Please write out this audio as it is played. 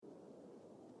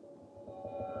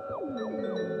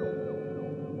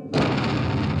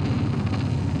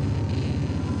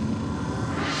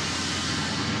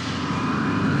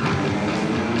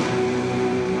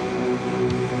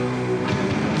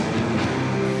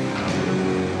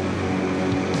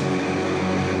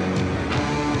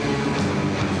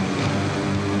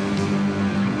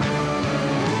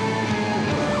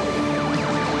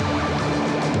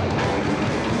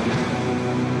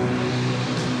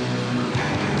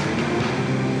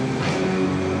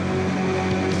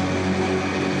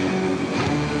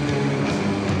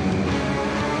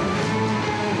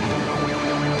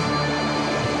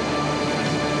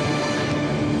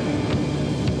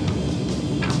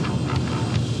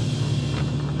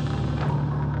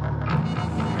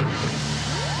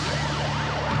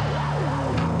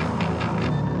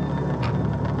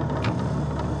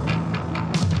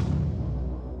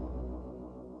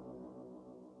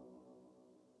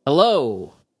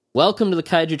Hello. Welcome to the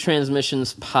Kaiju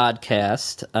Transmissions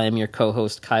podcast. I am your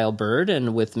co-host, Kyle Bird,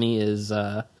 and with me is...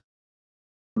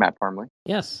 Matt Parmley.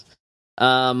 Yes.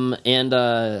 And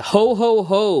ho, ho,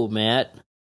 ho, Matt.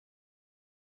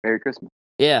 Merry Christmas.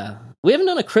 Yeah. We haven't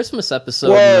done a Christmas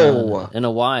episode in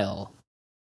a while.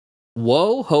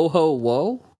 Whoa, ho, ho,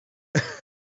 whoa?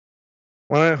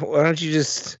 Why don't you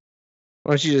just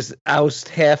oust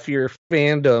half your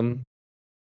fandom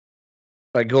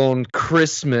by going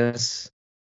Christmas?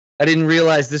 I didn't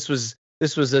realize this was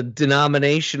a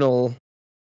denominational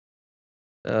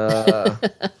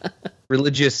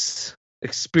religious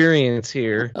experience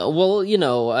here. Well, you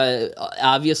know,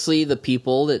 obviously the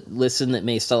people that listen that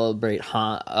may celebrate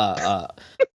Hanukkah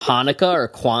or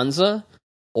Kwanzaa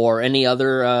or any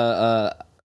other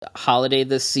holiday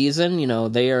this season, you know,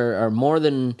 they are more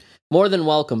than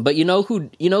welcome. But you know who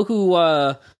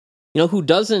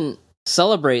doesn't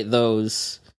celebrate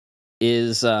those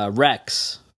is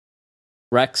Rex.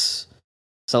 Rex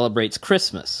celebrates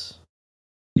Christmas.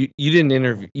 You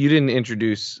didn't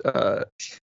introduce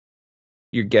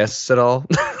your guests at all.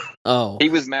 Oh, he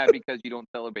was mad because you don't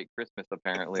celebrate Christmas.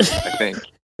 Apparently, I think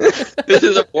this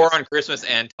is a war on Christmas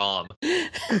and Tom.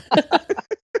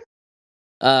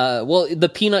 Well,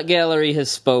 the Peanut Gallery has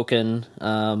spoken.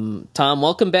 Tom,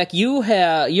 welcome back.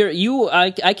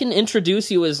 I can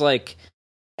introduce you as like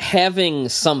having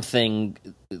something,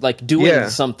 like doing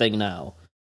something now,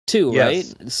 too,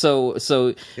 yes. right? So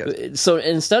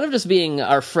instead of just being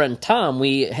our friend Tom,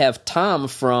 we have Tom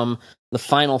from the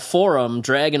Final Forum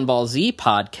Dragonball Z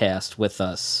podcast with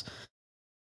us.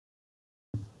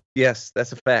 Yes,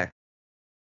 that's a fact.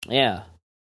 Yeah.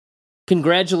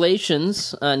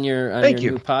 Congratulations on your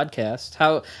new podcast.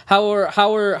 How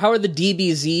are the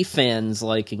DBZ fans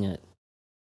liking it?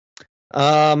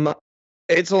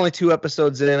 It's only 2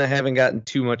 episodes in. I haven't gotten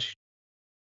too much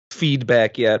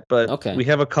feedback yet, but we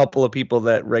have a couple of people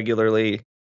that regularly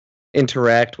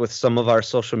interact with some of our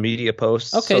social media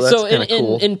posts. Okay, so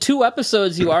in 2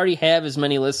 episodes, you already have as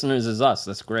many listeners as us.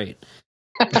 That's great.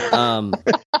 And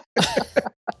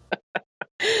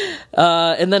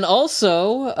then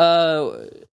also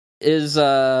is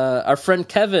our friend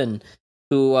Kevin,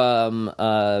 who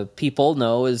people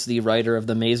know is the writer of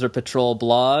the Mazer Patrol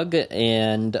blog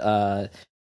and the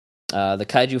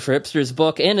Kaiju For Hipsters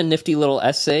book, and a nifty little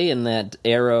essay in that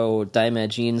Arrow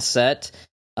Daimajin set.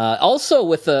 Also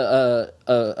with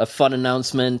a fun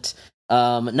announcement,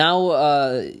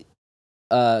 now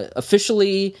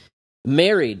officially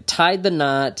married, tied the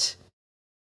knot,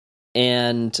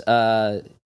 and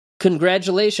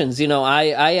congratulations. You know,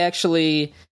 I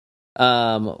actually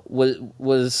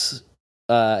was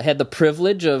had the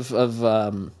privilege of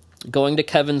going to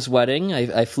Kevin's wedding.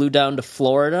 I flew down to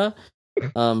Florida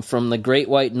from the Great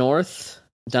White North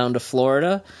down to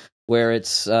Florida, where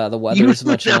it's the weather's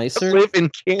much nicer. Live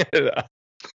in Canada.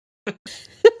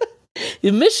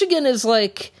 Michigan is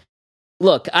like,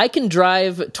 look, I can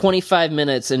drive 25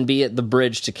 minutes and be at the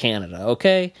bridge to Canada.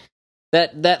 Okay,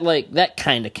 that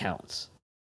kind of counts.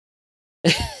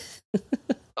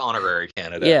 Honorary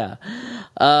Canada. Yeah.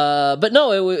 But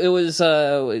no, it was,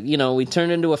 you know, we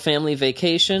turned into a family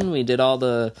vacation. We did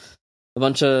a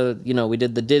bunch of, you know, we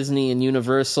did the Disney and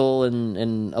Universal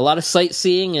and a lot of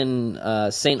sightseeing in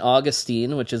St.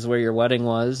 Augustine, which is where your wedding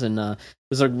was. And it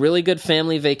was a really good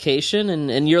family vacation.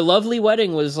 And your lovely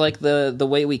wedding was like the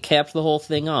way we capped the whole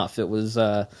thing off. It was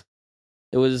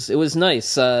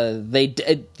nice. I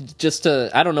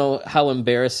don't know how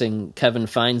embarrassing Kevin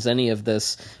finds any of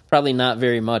this. Probably not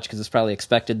very much, because it's probably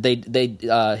expected.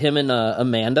 Him and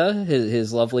Amanda,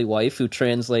 his lovely wife, who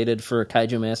translated for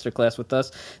Kaiju Masterclass with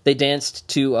us, they danced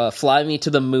to "Fly Me to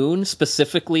the Moon,"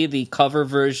 specifically the cover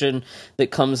version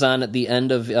that comes on at the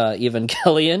end of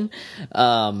Evangelion.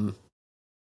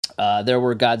 There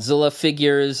were Godzilla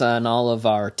figures on all of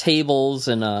our tables,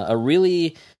 and a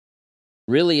really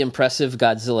impressive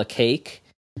Godzilla cake,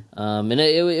 and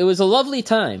it was a lovely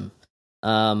time.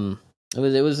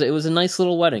 It was a nice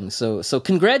little wedding. So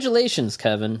congratulations,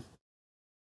 Kevin.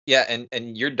 Yeah,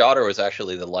 and your daughter was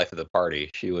actually the life of the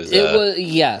party. She was. It was,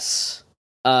 yes.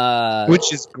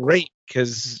 Which is great,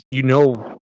 because you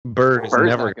know Bird is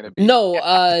never going to be. No,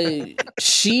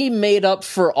 she made up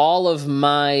for all of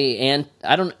my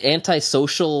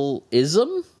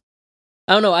antisocialism.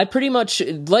 I don't know. I pretty much,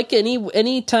 like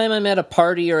any time I'm at a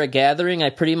party or a gathering, I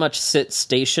pretty much sit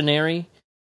stationary,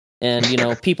 and you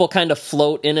know, people kind of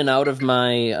float in and out of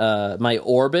my my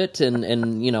orbit,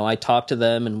 and you know, I talk to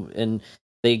them, and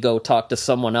they go talk to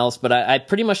someone else. But I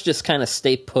pretty much just kind of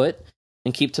stay put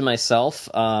and keep to myself.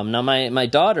 Now my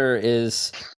daughter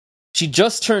she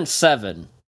just turned 7,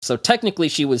 so technically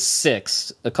she was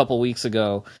 6 a couple weeks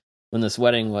ago. when this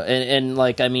wedding was. And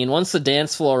like, I mean, once the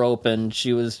dance floor opened,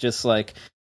 she was just like,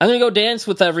 I'm gonna go dance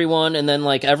with everyone. And then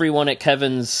like everyone at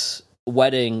Kevin's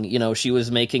wedding, you know, she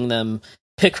was making them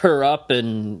pick her up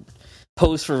and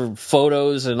pose for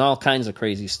photos and all kinds of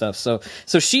crazy stuff. So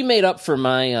she made up for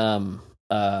my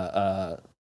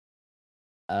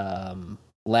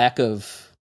lack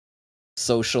of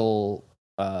social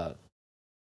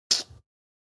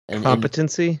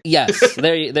competency. Yes,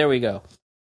 there we go.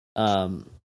 Fun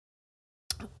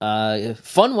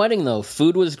wedding though.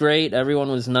 Food was great. Everyone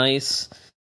was nice.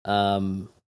 And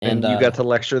you got to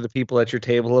lecture the people at your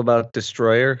table about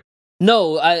Destroyer.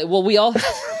 No, we all.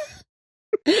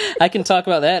 I can talk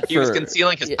about that. He was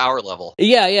concealing his power level.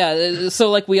 Yeah.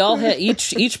 So like we all had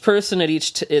each person at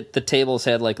the tables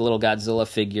had like a little Godzilla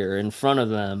figure in front of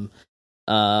them.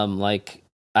 Like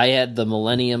I had the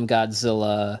Millennium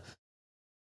Godzilla.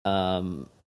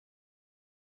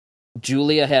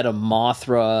 Julia had a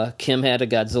Mothra. Kim had a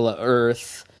Godzilla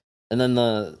Earth, and then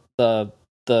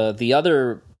the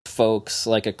other folks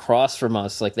like across from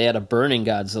us, like they had a burning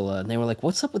Godzilla, and they were like,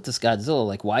 "What's up with this Godzilla?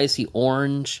 Like, why is he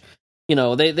orange?" You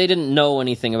know, they didn't know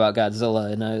anything about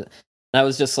Godzilla, and I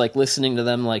was just like listening to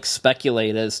them like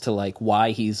speculate as to like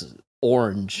why he's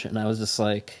orange, and I was just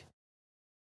like,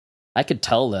 I could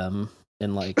tell them,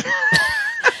 and like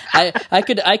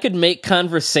I could make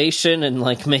conversation and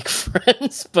like make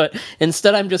friends, but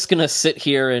instead I'm just gonna sit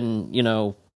here and, you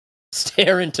know,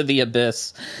 stare into the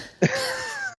abyss.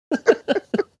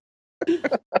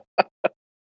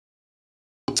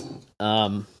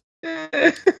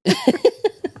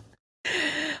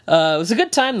 It was a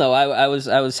good time though. I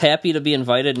was happy to be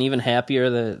invited, and even happier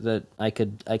that I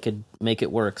could make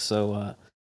it work. So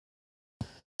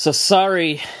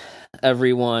sorry,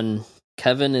 everyone.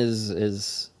 Kevin is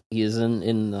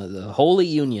in the Holy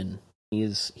Union. He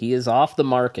is off the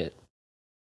market.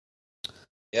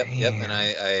 Yep. And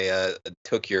I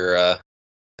took your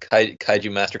Kaiju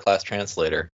Masterclass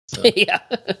translator. So. Yeah.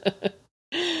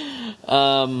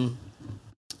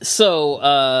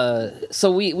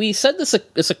 So we said this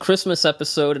it's a Christmas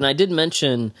episode, and I did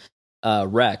mention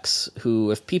Rex,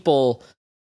 who, if people,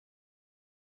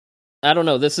 I don't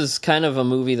know, this is kind of a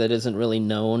movie that isn't really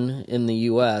known in the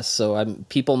U.S., so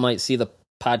people might see the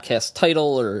podcast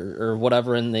title or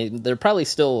whatever, and they're probably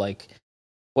still like,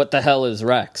 what the hell is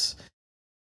Rex?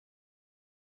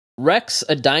 Rex,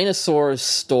 a Dinosaur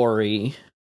Story.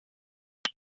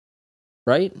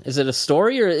 Right? Is it a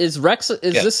story, or is Rex?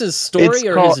 This his story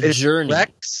or his journey?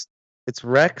 It's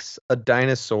Rex, a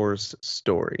Dinosaur's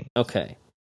Story. Okay.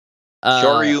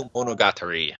 Shoryu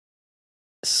Monogatari.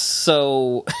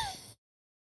 So,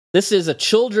 this is a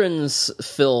children's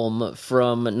film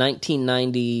from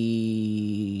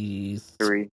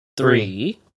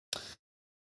 1993.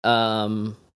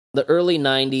 The early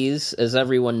 90s, as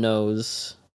everyone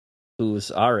knows, who's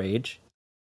our age.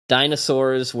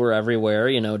 Dinosaurs were everywhere.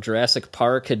 You know, Jurassic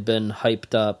Park had been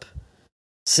hyped up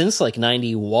since like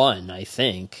 91, I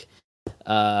think.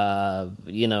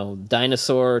 You know,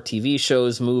 dinosaur TV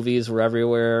shows, movies were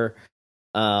everywhere.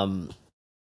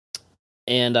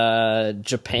 And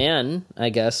Japan, I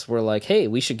guess, were like, hey,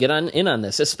 we should get in on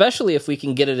this, especially if we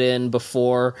can get it in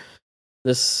before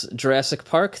this Jurassic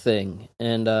Park thing.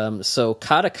 And so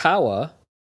Kadokawa,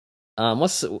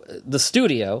 what's the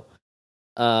studio?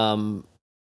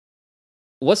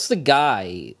 What's the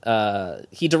guy?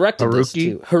 He directed this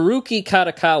too. Haruki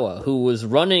Kadokawa, who was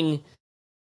running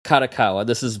Kadokawa.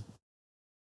 This is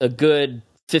a good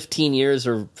 15 years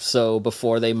or so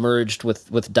before they merged with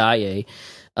Daiei.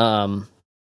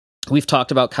 We've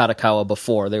talked about Kadokawa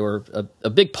before. They were a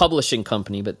big publishing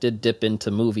company, but did dip into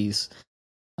movies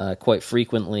quite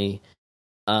frequently.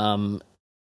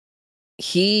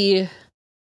 He,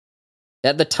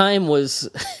 at the time, was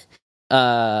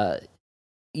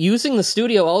using the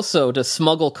studio also to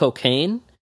smuggle cocaine.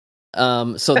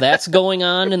 So that's going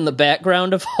on in the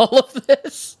background of all of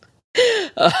this.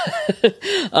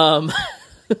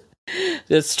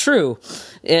 It's true.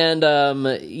 And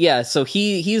yeah, so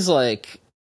he's like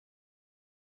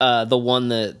the one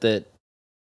that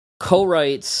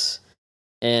co-writes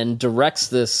and directs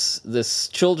this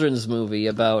children's movie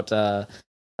about a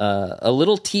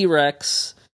little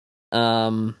T-Rex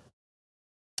that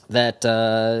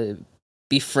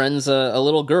befriends a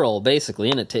little girl,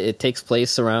 basically, and it takes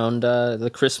place around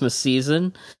the Christmas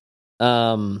season.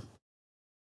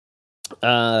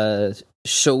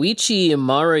 Shoichi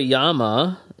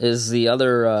Maruyama is the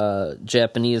other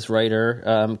Japanese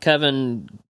writer. Kevin,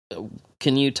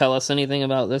 can you tell us anything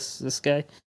about this guy?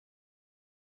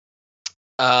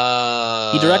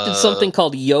 He directed something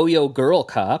called Yo-Yo Girl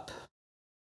Cop.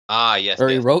 Ah, yes. Or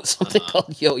he wrote something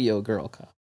called Yo-Yo Girl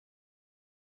Cop.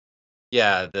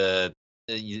 Yeah, the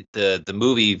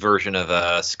movie version of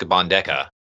Skabandeka.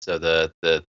 So the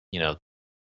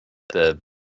the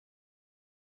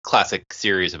classic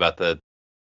series about the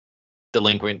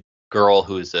delinquent girl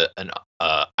who's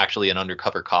actually an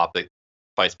undercover cop that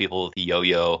fights people with a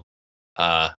yo-yo.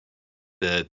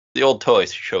 The old toy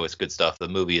show is good stuff. The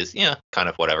movie is kind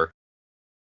of whatever.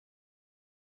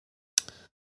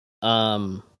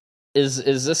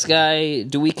 Is this guy?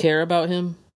 Do we care about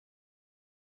him?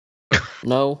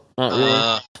 No,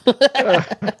 not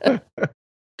really.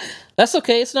 That's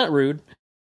okay. It's not rude.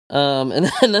 And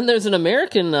then there's an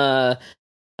American. I'm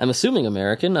assuming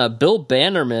American. Bill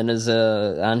Bannerman is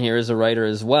on here as a writer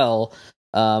as well.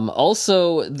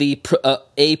 Also,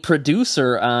 a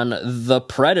producer on The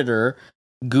Predator,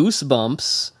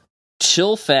 Goosebumps,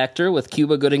 Chill Factor with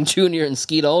Cuba Gooding Jr. and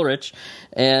Skeet Ulrich,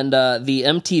 and the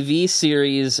MTV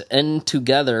series End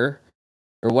Together,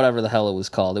 or whatever the hell it was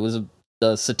called. It was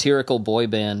a satirical boy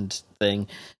band thing.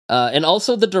 And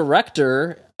also the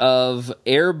director of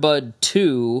Air Bud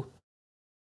 2,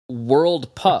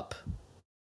 World Pup.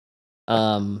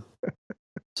 So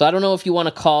I don't know if you want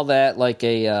to call that like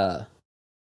a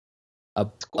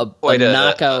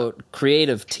knockout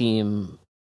creative team,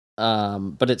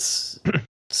 but it's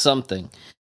something.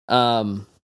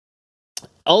 Also,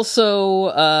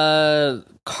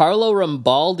 Carlo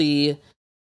Rambaldi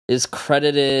is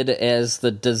credited as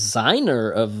the designer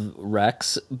of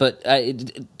Rex, but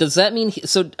does that mean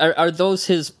are those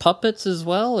his puppets as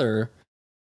well, or?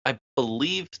 I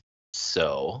believe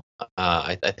so.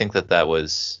 I think that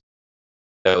was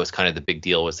kind of the big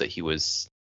deal, was that he was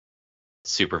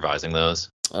supervising those.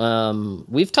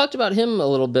 We've talked about him a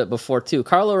little bit before too.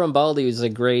 Carlo Rambaldi is a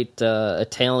great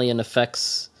Italian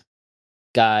effects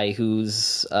guy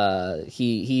who's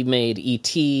he made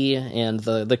E.T. and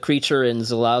the creature in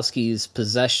Zalowski's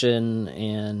Possession,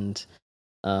 and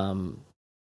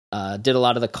did a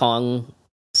lot of the Kong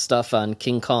stuff on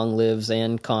King Kong Lives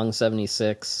and Kong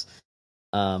 76.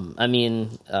 I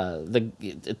mean,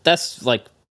 that's like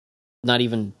not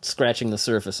even scratching the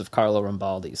surface of Carlo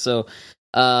Rambaldi. So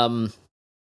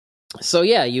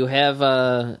yeah, you have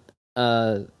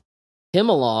him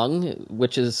along,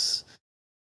 which is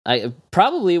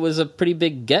probably was a pretty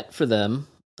big get for them.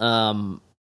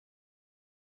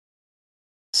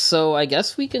 So I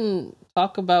guess we can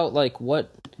talk about like what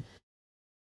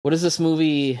is this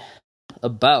movie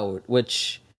about,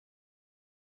 which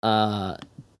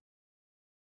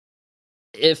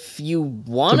if you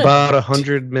want, it's about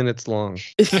 100 minutes long.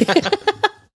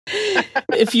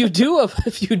 If you do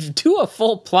a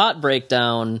full plot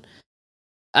breakdown,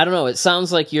 I don't know. It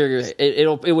sounds like it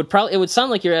would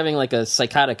sound like you're having like a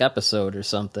psychotic episode or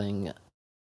something.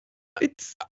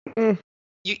 It's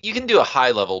you can do a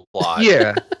high level plot,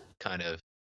 yeah, kind of.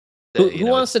 Who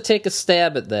wants to take a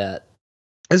stab at that?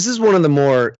 This is one of the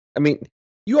more. I mean,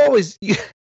 you always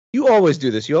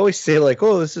do this. You always say like,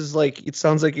 "Oh, this is like." It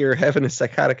sounds like you're having a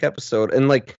psychotic episode, and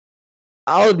like,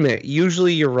 I'll admit,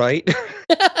 usually you're right.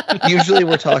 Usually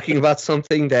we're talking about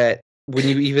something that when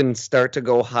you even start to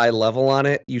go high level on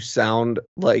it, you sound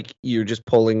like you're just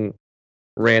pulling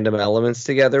random elements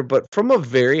together. But from a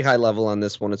very high level on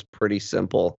this one, it's pretty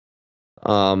simple.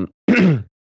 One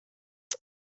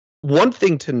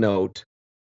thing to note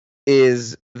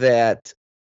is that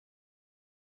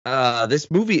this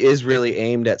movie is really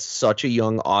aimed at such a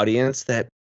young audience that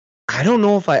I don't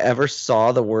know if I ever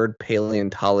saw the word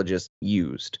paleontologist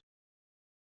used.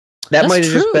 That might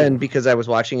have just been because I was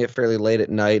watching it fairly late at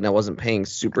night and I wasn't paying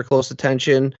super close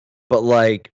attention. But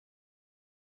like,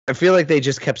 I feel like they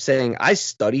just kept saying, I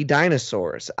study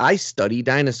dinosaurs,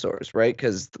 right?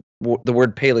 Because the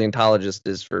word paleontologist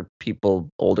is for people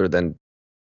older than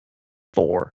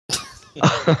 4.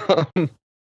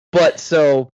 But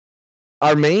so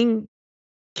our main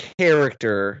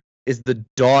character is the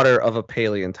daughter of a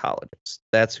paleontologist.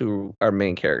 That's who our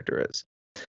main character is.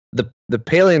 The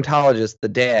paleontologist, the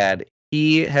dad,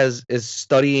 he is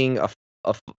studying a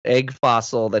egg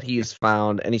fossil that he has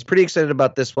found, and he's pretty excited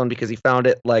about this one because he found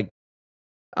it like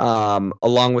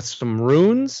along with some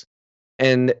runes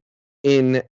and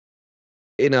in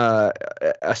a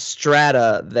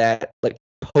strata that like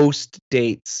post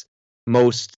dates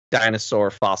most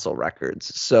dinosaur fossil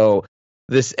records. So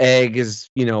this egg is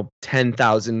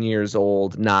 10,000 years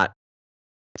old, not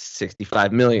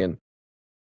 65 million,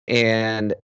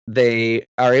 and they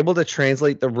are able to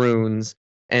translate the runes,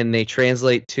 and they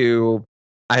translate to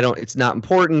it's not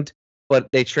important, but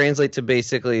they translate to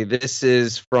basically this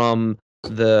is from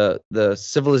the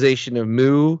civilization of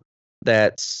Mu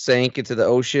that sank into the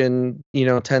ocean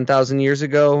 10,000 years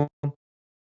ago,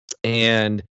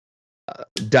 and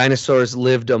dinosaurs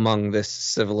lived among this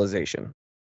civilization.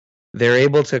 They're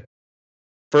able to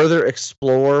further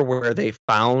explore where they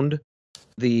found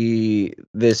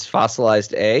this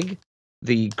fossilized egg.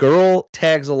 The girl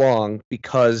tags along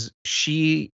because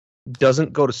she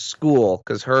doesn't go to school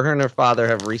because her and her father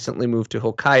have recently moved to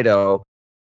Hokkaido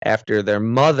after their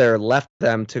mother left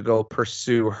them to go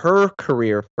pursue her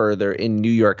career further in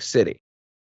New York City.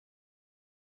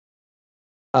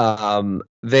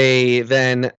 They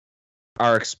then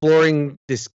are exploring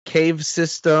this cave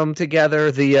system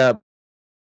together. They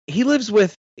live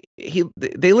with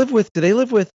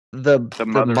the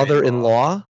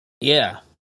mother-in-law? Yeah.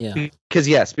 Because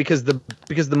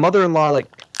the mother-in-law, like,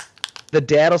 the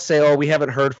dad will say, "Oh, we haven't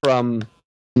heard from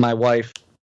my wife,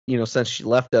 since she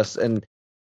left us," and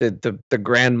the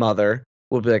grandmother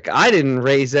will be like, "I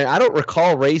don't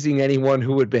recall raising anyone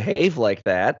who would behave like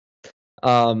that."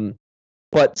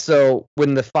 But so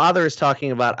when the father is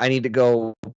talking about, "I need to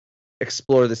go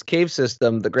explore this cave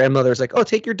system," the grandmother is like, "Oh,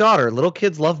 take your daughter. Little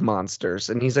kids love monsters."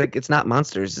 And he's like, "It's not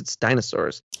monsters, it's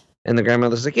dinosaurs." And the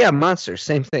grandmother's like, "Yeah, monsters,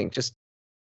 same thing. Just."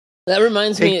 That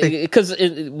reminds me, because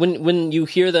when you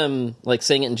hear them like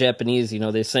saying it in Japanese,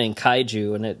 they're saying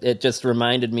kaiju, and it just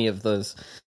reminded me of those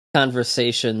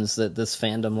conversations that this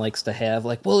fandom likes to have.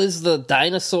 Like, well, is the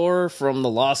dinosaur from the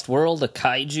Lost World a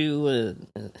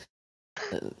kaiju?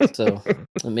 So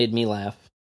it made me laugh.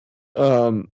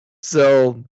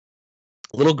 So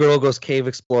little girl goes cave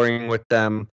exploring with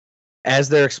them. As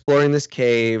they're exploring this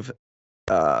cave,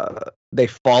 they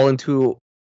fall into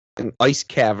an ice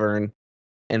cavern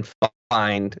and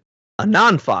find a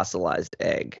non-fossilized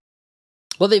egg.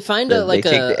 Well, they find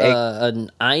an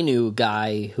Ainu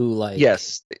guy who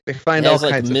they find has all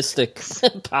like kinds mystic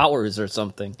powers or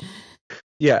something.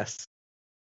 Yes,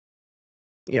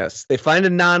 they find a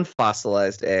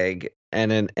non-fossilized egg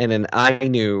and an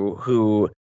Ainu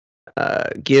who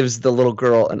gives the little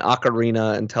girl an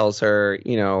ocarina and tells her,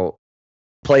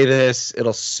 play this,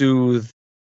 it'll soothe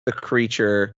the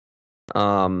creature.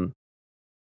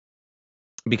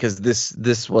 Because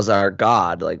this was our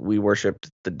god. Like, we worshipped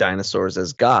the dinosaurs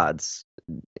as gods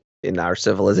in our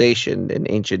civilization in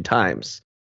ancient times.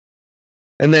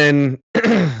 And then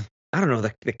I don't know,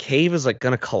 the cave is like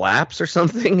gonna collapse or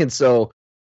something, and so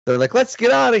they're like, "Let's get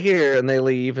out of here," and they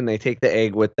leave and they take the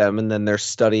egg with them, and then they're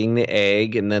studying the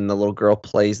egg, and then the little girl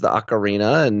plays the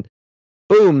ocarina, and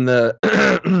boom, the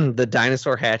the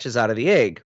dinosaur hatches out of the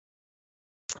egg.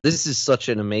 This is such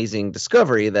an amazing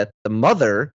discovery that the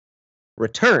mother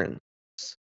returns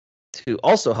to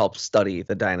also help study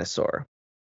the dinosaur.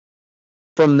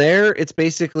 From there, it's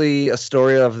basically a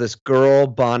story of this girl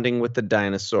bonding with the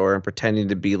dinosaur and pretending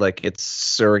to be like its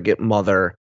surrogate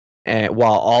mother, and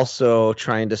while also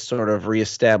trying to sort of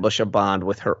reestablish a bond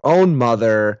with her own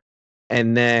mother.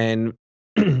 And then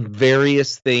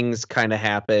various things kind of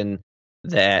happen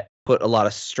that put a lot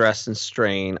of stress and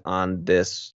strain on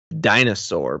this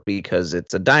dinosaur because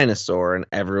it's a dinosaur and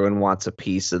everyone wants a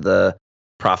piece of the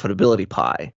profitability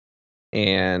pie.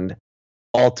 And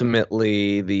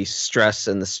ultimately, the stress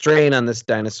and the strain on this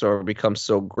dinosaur becomes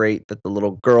so great that the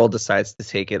little girl decides to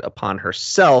take it upon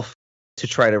herself to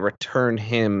try to return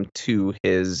him to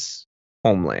his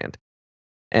homeland.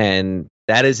 And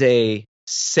that is a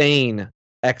sane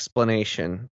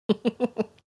explanation.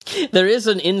 There is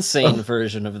an insane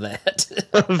version of that.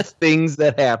 Of things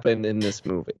that happen in this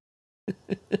movie.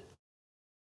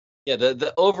 Yeah,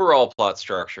 the overall plot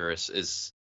structure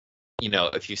is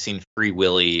if you've seen Free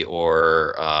Willy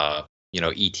or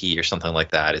E.T. or something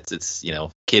like that, it's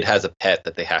kid has a pet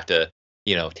that they have to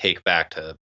take back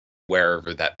to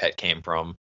wherever that pet came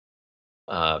from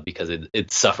because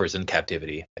it suffers in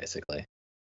captivity, basically.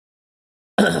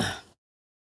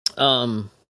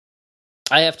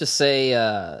 I have to say,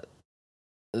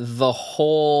 the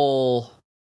whole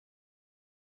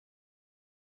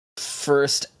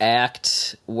first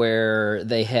act where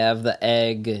they have the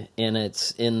egg and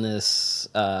it's in this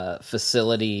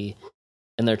facility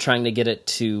and they're trying to get it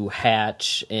to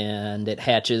hatch, and it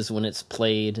hatches when it's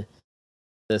played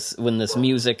when this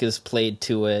music is played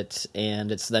to it,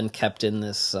 and it's then kept in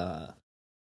this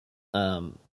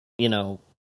kind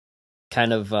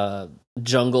of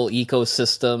jungle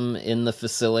ecosystem in the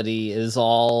facility, is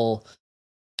all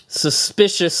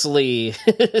suspiciously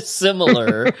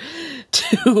similar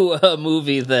to a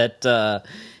movie that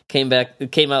came out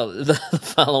the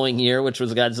following year, which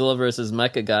was Godzilla versus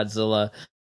MechaGodzilla.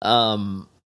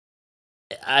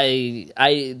 I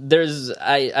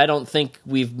don't think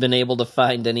we've been able to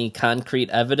find any concrete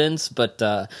evidence, but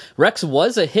Rex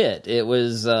was a hit. It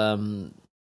was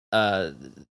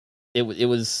it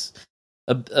was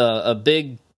a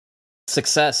big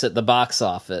success at the box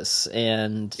office,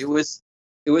 and It was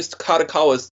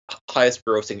Kadokawa's highest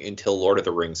grossing until Lord of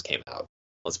the Rings came out.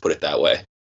 Let's put it that way.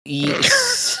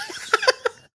 yes.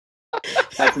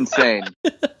 That's insane.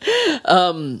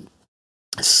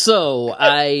 So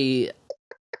I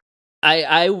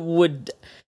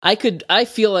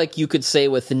feel like you could say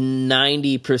with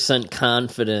 90%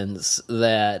 confidence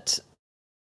that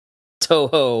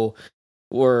Toho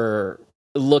were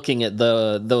looking at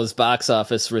those box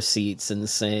office receipts and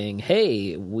saying,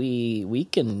 "Hey, we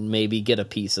can maybe get a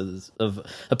piece of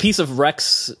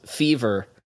Rex fever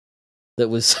that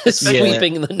was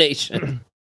sweeping the nation."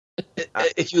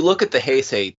 If you look at the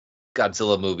Heisei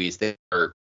Godzilla movies, they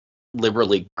are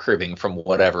liberally cribbing from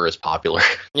whatever is popular.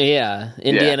 Yeah,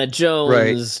 Indiana Jones,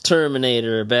 Right.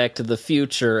 Terminator, Back to the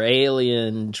Future,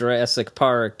 Alien, Jurassic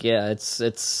Park. Yeah,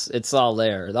 it's all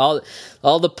there.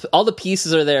 All the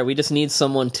pieces are there. We just need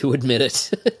someone to admit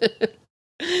it.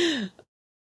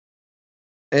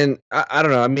 And I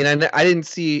don't know. I mean, I didn't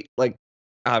see, like,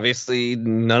 obviously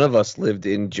none of us lived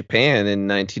in Japan in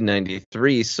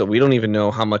 1993, so we don't even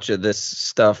know how much of this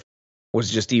stuff was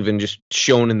just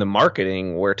shown in the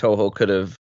marketing, where Toho could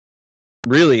have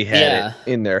really had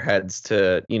it in their heads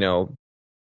to,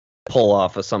 pull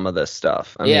off of some of this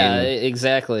stuff. I mean,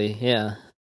 exactly. Yeah.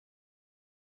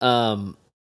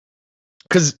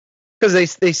 Because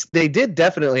they did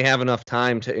definitely have enough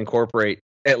time to incorporate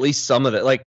at least some of it.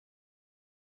 Like,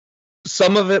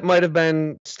 some of it might have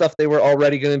been stuff they were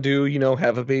already going to do,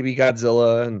 have a baby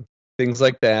Godzilla and things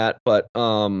like that. But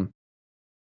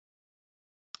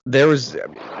there was,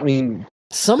 I mean,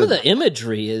 some of the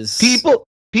imagery is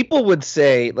people would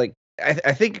say, like,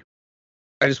 I think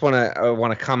I just want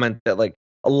to comment that, like,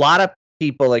 a lot of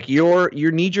people, like, your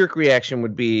knee-jerk reaction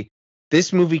would be,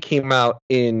 this movie came out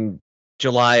in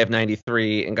July of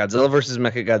 93 and Godzilla vs.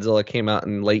 MechaGodzilla came out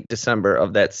in late December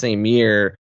of that same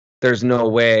year. There's no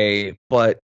way.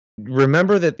 But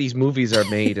remember that these movies are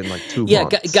made in like 2 months. Yeah,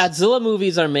 Godzilla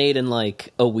movies are made in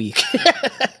like a week.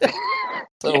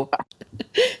 So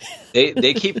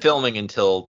They keep filming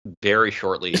until very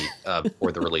shortly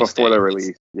before the release. Before the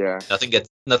release, yeah.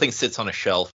 Nothing sits on a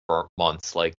shelf for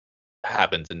months like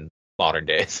happens in modern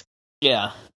days.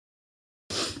 Yeah.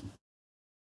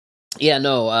 Yeah,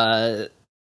 no,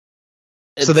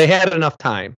 so they had enough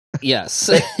time. Yes.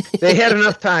 They had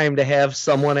enough time to have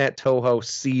someone at Toho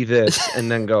see this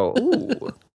and then go,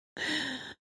 ooh.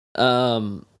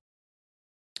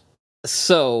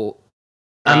 So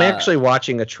I'm actually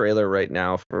watching a trailer right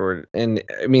now and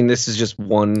I mean, this is just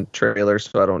one trailer,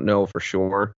 so I don't know for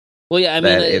sure. Well, yeah, I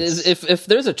mean, if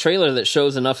there's a trailer that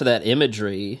shows enough of that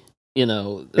imagery,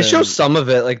 it shows some of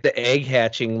it, like the egg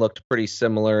hatching looked pretty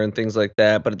similar and things like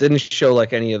that, but it didn't show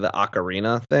like any of the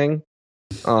ocarina thing.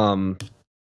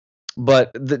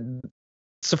 But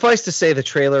suffice to say, the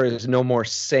trailer is no more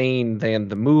sane than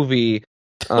the movie.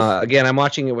 Again, I'm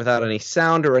watching it without any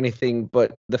sound or anything,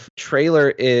 but the trailer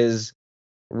is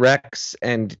Rex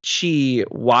and Chi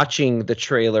watching the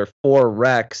trailer for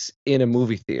Rex in a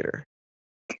movie theater.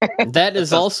 That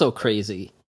is also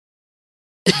crazy.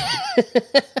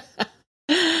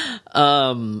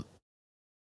 So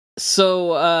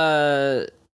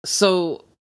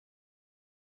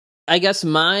I guess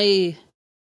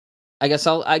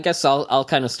I'll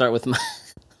kind of start with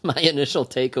my initial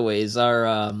takeaways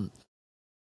are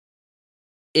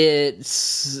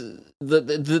it's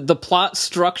the plot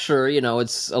structure,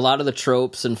 it's a lot of the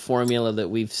tropes and formula that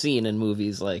we've seen in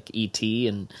movies like E.T.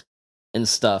 and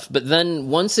stuff. But then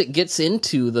once it gets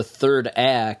into the third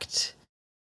act,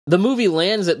 the movie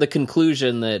lands at the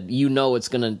conclusion that it's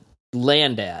going to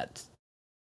land at.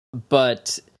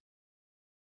 But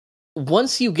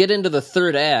once you get into the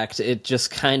third act, it just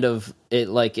kind of it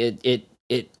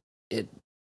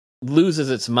loses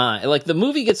its mind. Like, the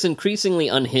movie gets increasingly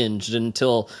unhinged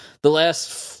until the last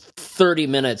 30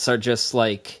 minutes are just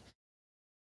like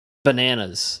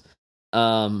bananas.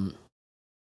 And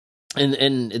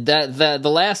that the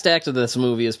last act of this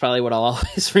movie is probably what I'll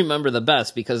always remember the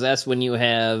best, because that's when you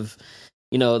have,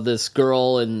 this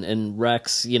girl and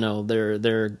Rex,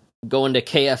 they're going to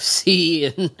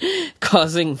KFC and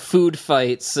causing food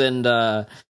fights, and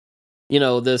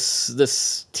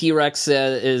this T-Rex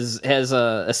has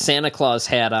a Santa Claus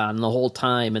hat on the whole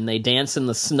time, and they dance in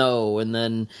the snow, and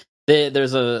then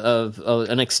there's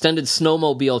an extended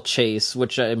snowmobile chase,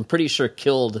 which I'm pretty sure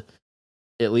killed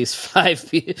at least five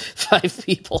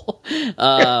people.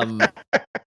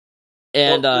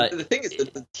 And the thing is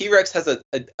that the T-Rex has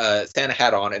a Santa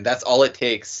hat on, and that's all it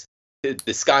takes to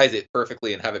disguise it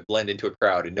perfectly and have it blend into a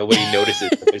crowd, and nobody notices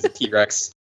that there's a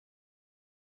T-Rex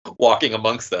walking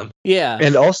amongst them. Yeah.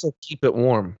 And also keep it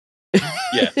warm.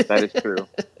 Yeah. That is true.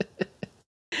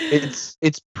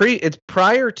 It's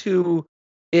prior to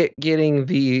it getting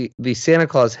the Santa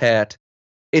Claus hat.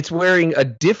 It's wearing a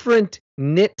different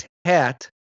knit hat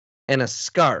and a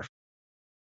scarf.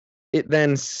 It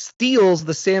then steals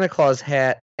the Santa Claus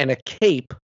hat and a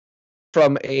cape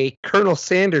from a Colonel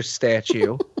Sanders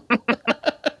statue.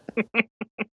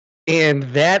 And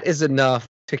that is enough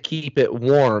to keep it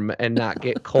warm and not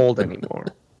get cold anymore.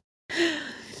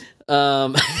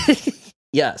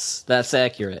 Yes, that's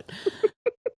accurate.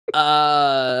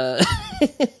 I'm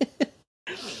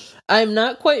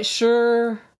not quite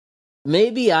sure.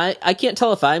 Maybe I can't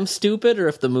tell if I'm stupid or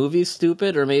if the movie's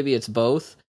stupid, or maybe it's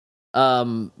both.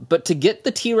 But to get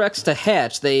the T-Rex to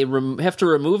hatch, they have to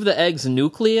remove the egg's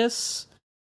nucleus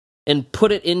and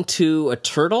put it into a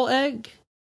turtle egg,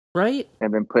 right?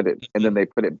 And then they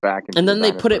put it back into And then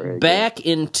they put it egg. back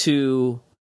into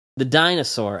the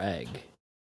dinosaur egg.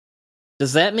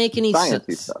 Does that make any Sciencey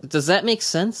sense? stuff. Does that make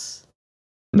sense?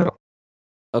 No.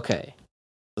 Okay.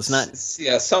 It's not.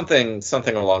 Yeah, something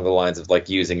along the lines of like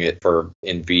using it for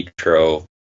in vitro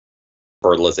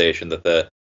fertilization, that the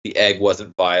egg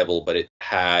wasn't viable, but it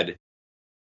had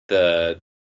the,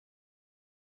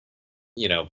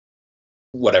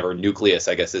 whatever nucleus,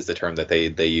 I guess is the term that they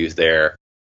use there.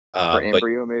 For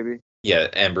embryo, maybe? Yeah,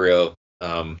 embryo.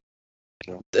 And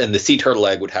the sea turtle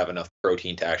egg would have enough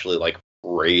protein to actually like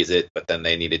raise it, but then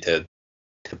they needed to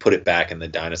put it back in the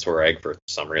dinosaur egg for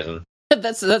some reason.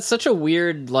 That's such a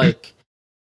weird, like.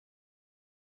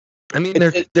 I mean,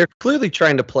 they're clearly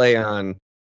trying to play on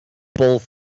both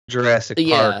Jurassic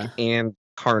Park and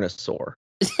Carnosaur.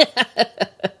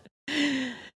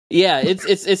 Yeah,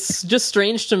 it's just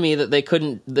strange to me that they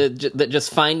couldn't that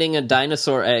just finding a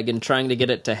dinosaur egg and trying to get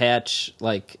it to hatch,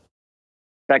 like,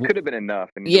 that could have been enough.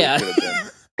 And yeah.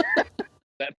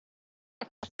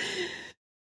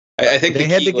 I think they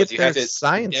the had key to was get you their have to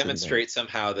science demonstrate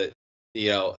somehow that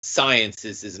science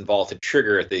is involved to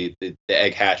trigger the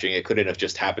egg hatching. It couldn't have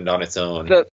just happened on its own.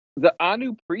 The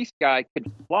Ainu priest guy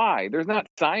could fly. There's not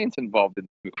science involved in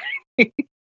this movie.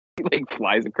 He like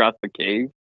flies across the cave.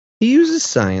 He uses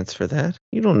science for that.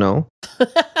 You don't know.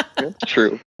 That's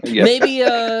true. Maybe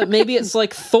it's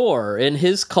like Thor in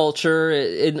his culture.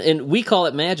 In we call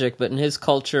it magic, but in his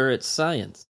culture, it's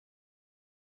science.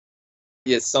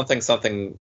 Yeah,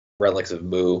 something relics of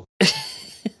Mu.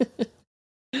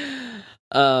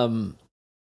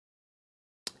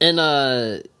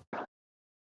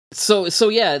 So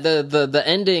yeah, the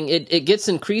ending it gets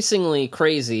increasingly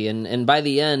crazy, and by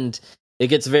the end it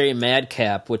gets very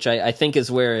madcap, which I think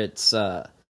is where it's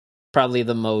probably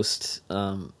the most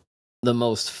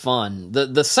fun.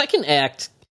 The second act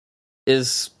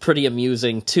is pretty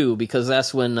amusing too, because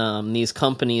that's when these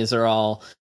companies are all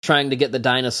trying to get the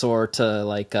dinosaur to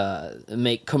like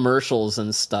make commercials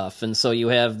and stuff, and so you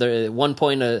have the at one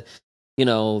point the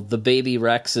baby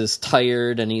Rex is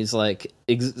tired and he's like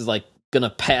gonna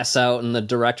pass out, and the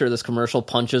director of this commercial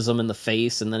punches him in the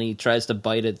face, and then he tries to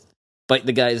bite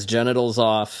the guy's genitals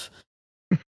off.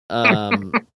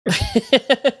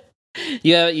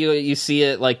 Yeah, you see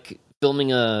it like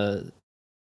filming a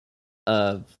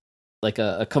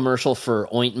commercial for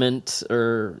ointment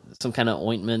or some kind of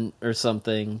ointment or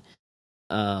something.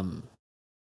 And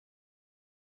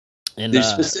there's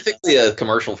specifically a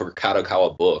commercial for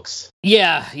Kadokawa books.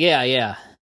 Yeah,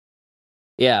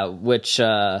 which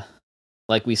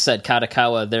like we said,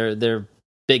 Kadokawa, their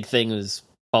big thing is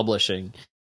publishing.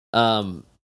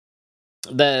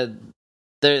 There's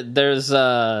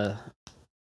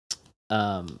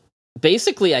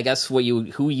basically, I guess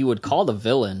who you would call the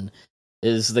villain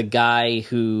is the guy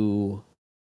who,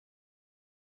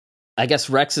 I guess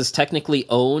Rex is technically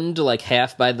owned like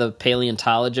half by the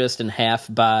paleontologist and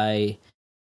half by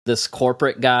this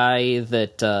corporate guy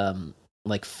that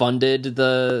like funded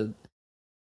the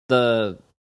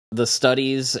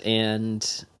studies,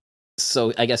 and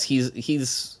so I guess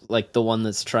he's like the one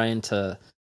that's trying to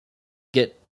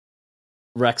get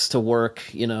Rex to work,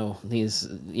 these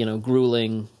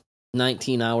grueling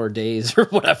 19-hour days or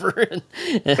whatever.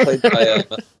 Played by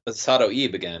Masato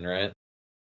Ib again, right?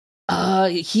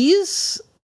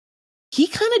 He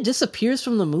kind of disappears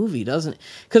from the movie, doesn't he?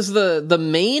 Because the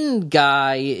main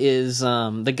guy is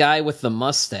the guy with the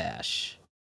mustache,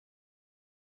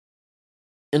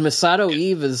 and Masato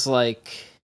Ib is like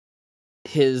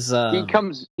his.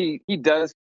 He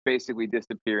does basically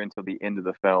disappear until the end of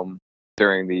the film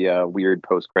during the weird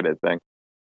post-credit thing.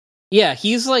 Yeah,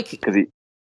 he's like, because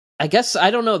I guess,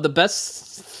 I don't know, the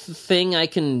best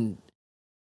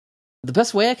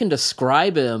way I can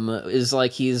describe him is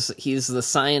like he's the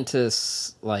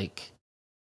scientist's like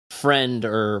friend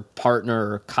or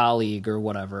partner or colleague or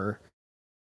whatever.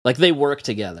 Like they work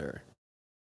together.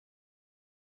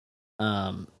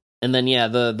 And then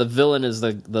the villain is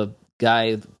the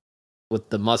guy with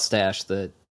the mustache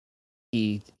that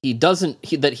he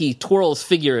twirls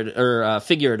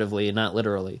figuratively, not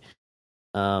literally.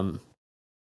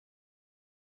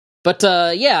 But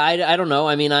I don't know.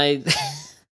 I mean,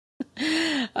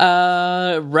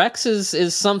 Rex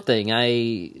is something.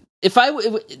 If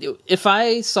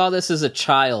I saw this as a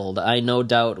child, I no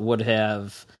doubt would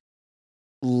have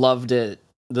loved it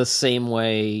the same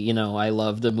way, I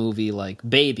loved a movie like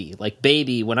Baby. Like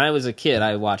Baby, when I was a kid,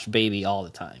 I watched Baby all the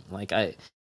time.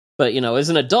 But as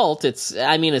an adult, it's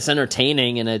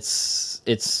entertaining and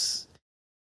it's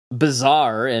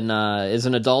bizarre, and as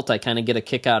an adult, I kind of get a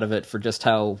kick out of it for just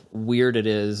how weird it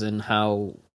is and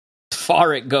how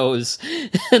far it goes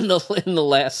in the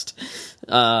last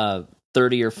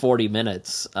 30 or 40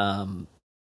 minutes.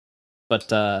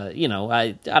 But I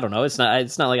don't know. It's not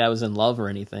like I was in love or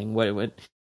anything. What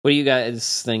do you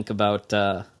guys think about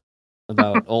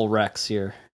old Rex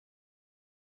here?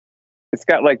 It's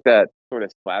got like that sort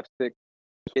of slapstick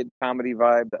kid comedy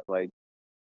vibe that like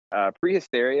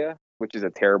Prehysteria, which is a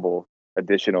terrible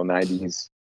additional 90s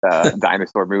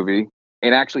dinosaur movie,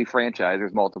 and actually franchise.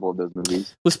 There's multiple of those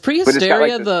movies. Was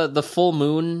Prehysteria like the full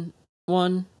moon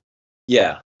one?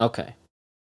 Yeah. Okay.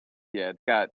 Yeah, it's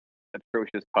got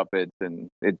atrocious puppets and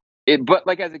it. But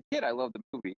like as a kid, I loved the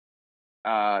movie.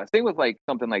 Same with like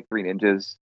something like Three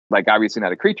Ninjas. Like obviously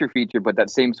not a creature feature, but that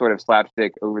same sort of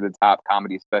slapstick, over the top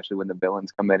comedy, especially when the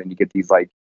villains come in and you get these like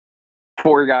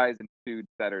 4 guys in suits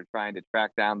that are trying to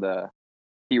track down the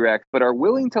T-Rex, but are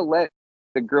willing to let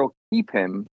the girl keep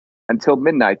him until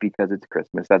midnight because it's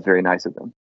Christmas. That's very nice of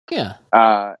them. Yeah.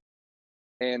 I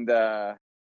mean,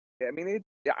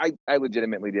 I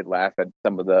legitimately did laugh at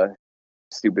some of the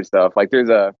stupid stuff. Like there's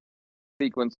a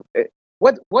sequence.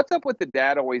 What's up with the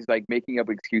dad always like making up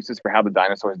excuses for how the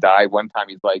dinosaurs died? One time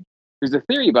he's like, "There's a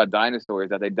theory about dinosaurs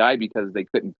that they died because they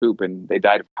couldn't poop and they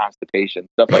died of constipation."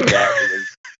 Stuff like that.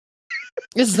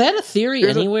 Is that a theory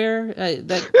anywhere?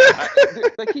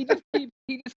 Like he just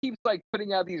keeps like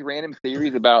putting out these random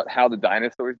theories about how the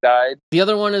dinosaurs died. The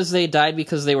other one is they died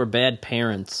because they were bad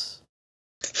parents.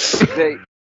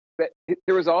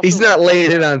 There was also he's not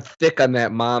laying it on thick on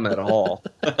that mom at all.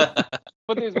 But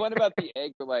there's one about the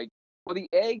egg. Where like, well, the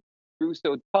egg grew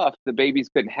so tough the babies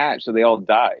couldn't hatch, so they all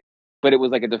died. But it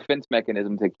was like a defense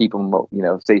mechanism to keep them,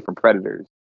 safe from predators.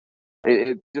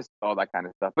 It just all that kind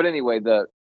of stuff. But anyway,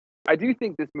 I do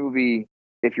think this movie,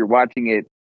 if you're watching it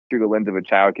through the lens of a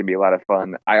child, can be a lot of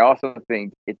fun. I also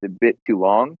think it's a bit too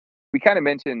long. We kind of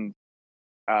mentioned,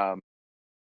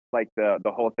 like the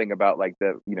whole thing about like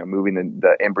moving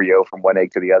the embryo from one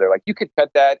egg to the other. Like you could cut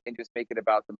that and just make it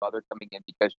about the mother coming in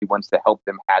because she wants to help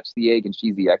them hatch the egg and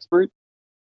she's the expert,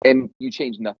 and you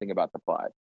change nothing about the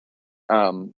plot.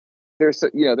 There's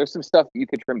some stuff you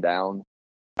could trim down.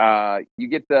 You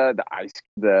get the ice,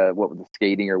 the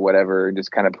skating or whatever, and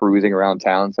just kind of perusing around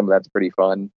town. Some of that's pretty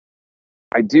fun.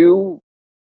 I do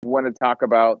want to talk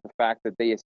about the fact that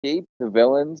they escape the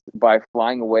villains by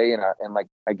flying away in like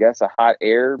I guess a hot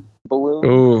air balloon.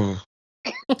 Ooh.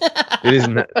 It is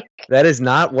not. That is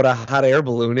not what a hot air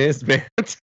balloon is, man.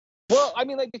 Well, I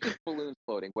mean, like it's just balloons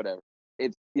floating, whatever.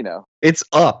 It's It's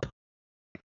up.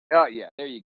 Oh yeah, there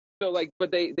you go. So like,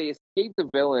 but they escape the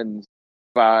villains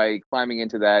by climbing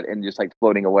into that and just like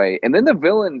floating away, and then the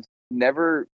villains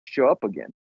never show up again.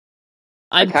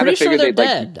 I'm pretty sure they're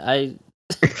dead.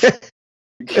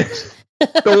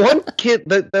 The one kid,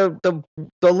 the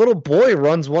little boy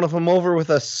runs one of them over with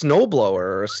a snowblower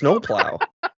or a snowplow.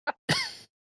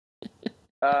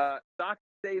 Soccer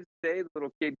saves the day. The little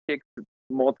kid kicks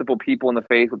multiple people in the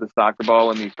face with a soccer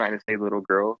ball, and he's trying to save the little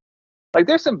girl. Like,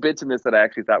 there's some bits in this that I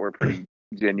actually thought were pretty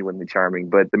genuinely charming,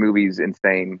 but the movie's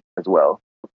insane as well.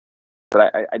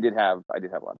 But I did have a lot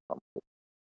of fun with it.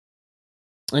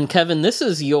 And Kevin, this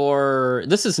is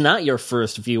not your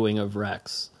first viewing of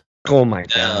Rex. Oh my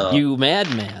god, you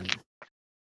madman!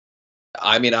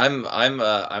 I mean, I'm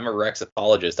a Rex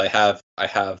apologist. I have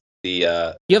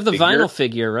the you have the vinyl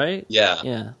figure, right?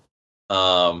 Yeah.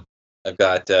 I've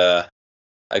got a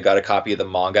copy of the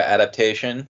manga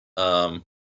adaptation.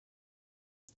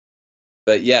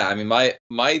 But yeah, I mean,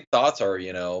 my thoughts are,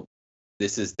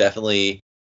 this is definitely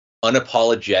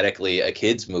unapologetically a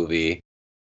kids movie,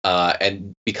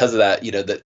 and because of that,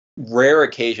 the rare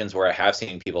occasions where I have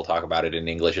seen people talk about it in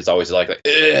English, it's always like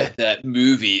that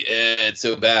movie, it's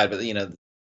so bad. But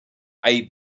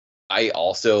I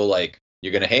also, like,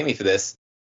 you're gonna hate me for this.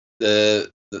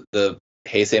 The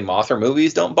Heisei Mothra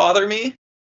movies don't bother me.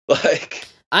 Like,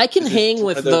 I can hang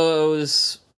with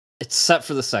those except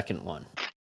for the second one,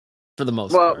 for the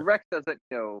most Well, part. Rex doesn't,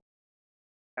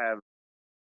 have.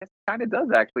 It kind of does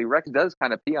actually. Rex does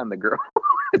kind of pee on the girl.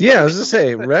 Yeah, I was gonna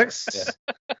say Rex.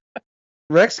 Yeah.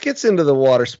 Rex gets into the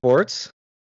water sports.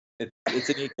 It's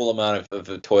an equal amount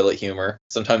of toilet humor.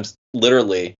 Sometimes,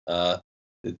 literally,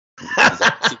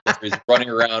 he's running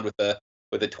around with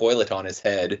a toilet on his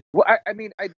head. Well, I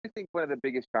mean, I do think one of the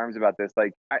biggest charms about this,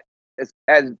 like,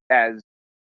 as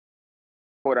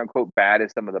quote unquote bad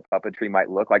as some of the puppetry might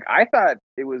look, like, I thought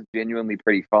it was genuinely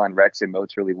pretty fun. Rex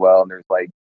emotes really well, and there's like,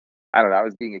 I don't know, I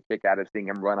was getting a kick out of seeing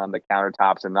him run on the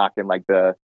countertops and knocking like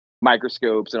the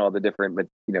microscopes and all the different,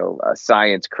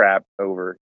 science crap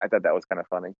over. I thought that was kind of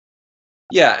funny.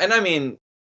 Yeah, and I mean,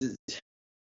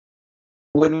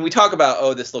 when we talk about,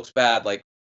 oh, this looks bad, like,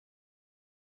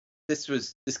 this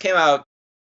came out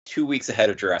 2 weeks ahead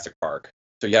of Jurassic Park,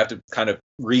 so you have to kind of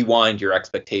rewind your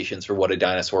expectations for what a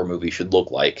dinosaur movie should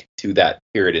look like to that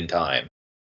period in time.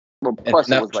 Well, plus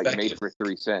it was like made for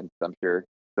 3 cents, I'm sure.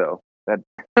 So that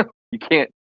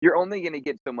you're only going to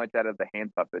get so much out of the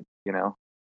hand puppet,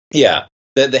 Yeah,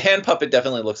 the hand puppet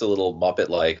definitely looks a little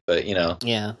Muppet-like, but Yeah,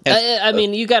 I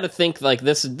mean, you got to think like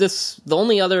this.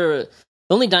 The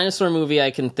only dinosaur movie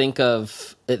I can think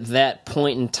of at that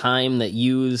point in time that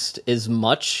used as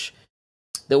much,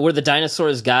 that where the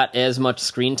dinosaurs got as much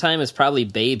screen time is probably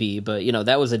Baby, but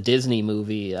that was a Disney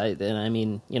movie. I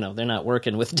mean, they're not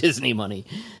working with Disney money.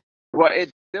 Well,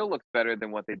 it still looks better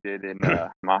than what they did in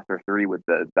Monster 3 with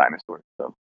the dinosaurs,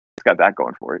 so it's got that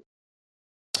going for it.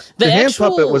 The hand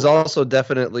puppet was also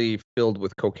definitely filled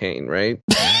with cocaine, right?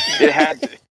 It had to.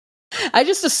 I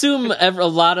just assume a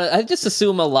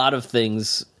lot of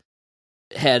things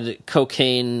had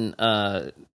cocaine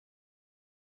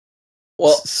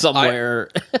somewhere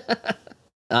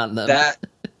on them.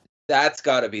 That's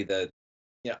got to be the.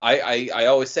 I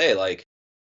always say, like,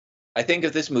 I think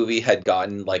if this movie had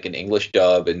gotten like an English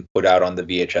dub and put out on the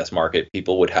VHS market,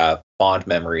 people would have fond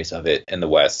memories of it in the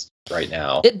West right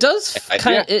now. It does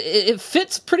it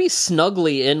fits pretty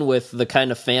snugly in with the kind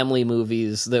of family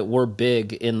movies that were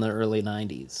big in the early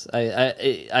 90s.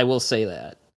 I will say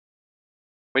that.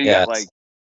 But you got like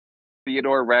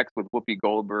Theodore Rex with Whoopi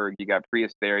Goldberg. You got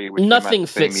Prehysteria. Which nothing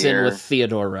fits in with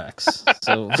Theodore Rex.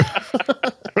 So.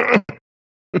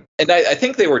 And I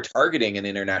think they were targeting an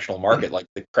international market. Like,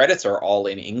 the credits are all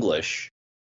in English.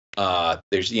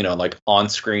 There's like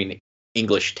on-screen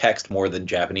English text more than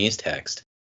Japanese text.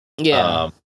 Yeah,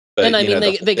 but, and I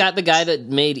mean they got the guy that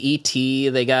made E.T.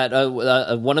 They got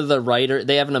one of the writer.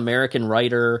 They have an American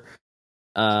writer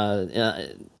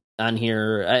on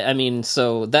here. I mean,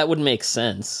 so that would make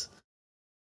sense.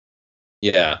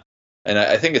 Yeah, and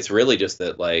I think it's really just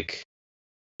that, like,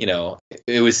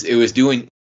 it was doing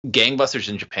gangbusters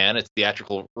in Japan. Its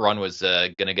theatrical run was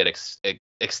going to get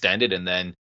extended, and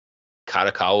then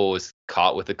Kadokawa was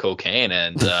caught with the cocaine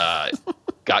and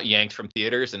got yanked from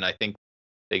theaters, and I think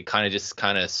they kind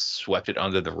of swept it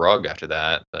under the rug after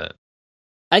that. But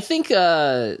I think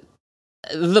the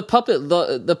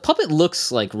puppet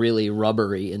looks like really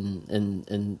rubbery,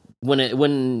 and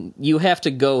when you have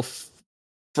to go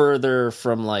further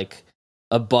from like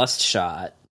a bust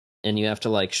shot, and you have to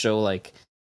like show like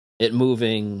it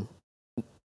moving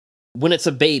when it's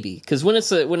a baby, because when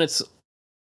it's a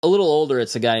little older,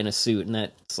 it's a guy in a suit, and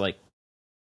that's like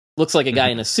looks like a guy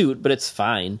in a suit, but it's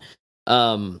fine.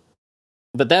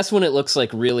 But that's when it looks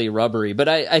like really rubbery. But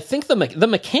I think the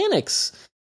mechanics,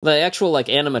 the actual like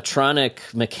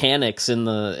animatronic mechanics in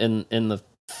the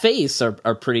face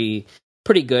are pretty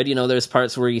good. There's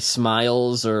parts where he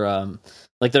smiles, or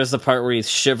like there's the part where he's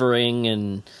shivering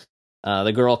and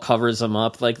the girl covers him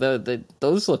up. Like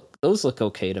those look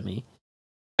okay to me.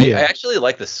 Yeah. I actually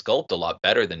like the sculpt a lot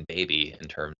better than Baby in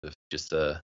terms of just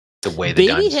the way the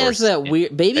Baby has that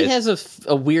weird. Baby has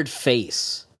a weird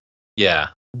face. Yeah.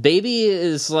 Baby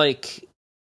is like it's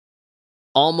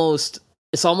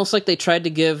almost like they tried to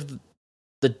give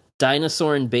the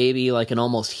dinosaur in Baby like an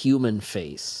almost human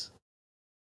face.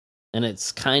 And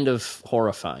it's kind of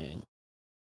horrifying.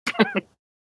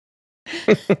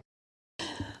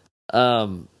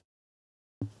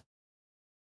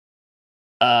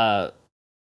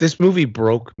 This movie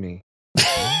broke me.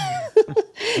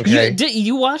 Okay.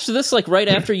 You watched this like right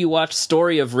after you watched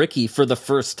Story of Ricky for the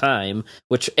first time,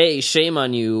 which A, shame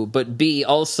on you, but B,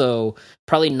 also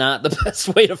probably not the best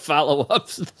way to follow up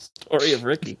the Story of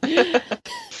Ricky.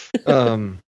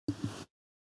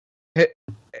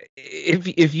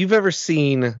 If you've ever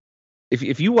seen,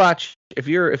 if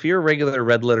you're a regular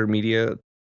Red Letter Media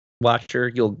watcher,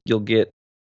 you'll get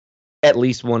at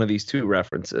least one of these two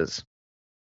references.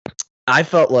 I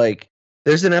felt like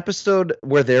There's an episode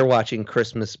where they're watching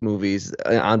Christmas movies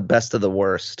on Best of the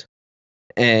Worst.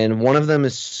 And one of them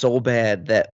is so bad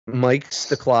that Mike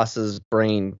Stoklas's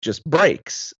brain just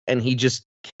breaks and he just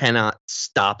cannot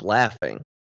stop laughing.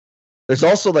 There's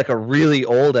also like a really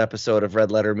old episode of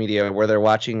Red Letter Media where they're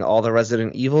watching all the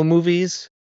Resident Evil movies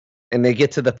and they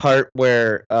get to the part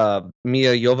where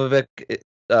Mia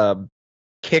Jovovich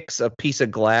kicks a piece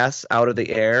of glass out of the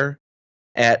air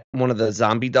at one of the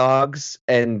zombie dogs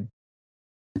and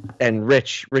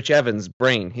Rich Evans'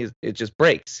 brain, it just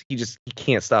breaks. He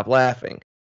can't stop laughing.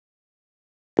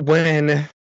 When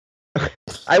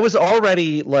I was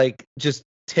already like just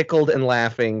tickled and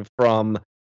laughing from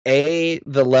the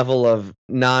level of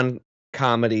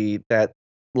non-comedy that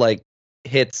like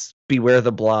hits Beware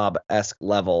the Blob-esque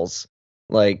levels.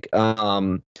 Like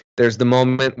there's the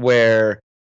moment where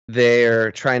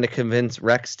they're trying to convince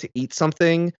Rex to eat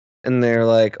something and they're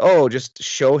like, "Oh, just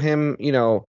show him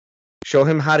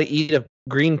how to eat a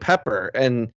green pepper."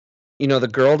 And, the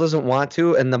girl doesn't want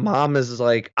to. And the mom is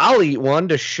like, "I'll eat one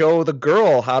to show the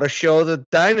girl how to show the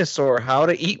dinosaur how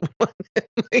to eat one."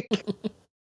 Like,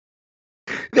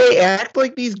 they act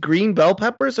like these green bell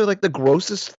peppers are like the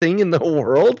grossest thing in the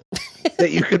world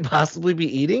that you could possibly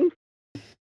be eating.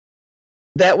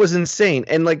 That was insane.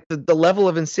 And like the level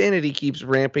of insanity keeps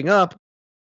ramping up.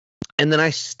 And then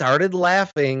I started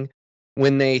laughing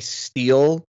when they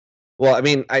steal. Well, I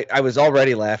mean, I was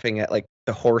already laughing at like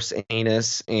the horse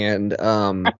anus and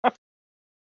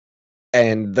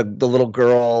and the little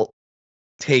girl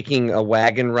taking a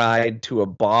wagon ride to a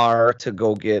bar to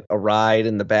go get a ride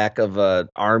in the back of a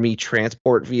army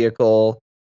transport vehicle.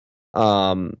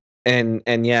 And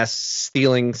yes,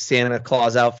 stealing Santa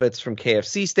Claus outfits from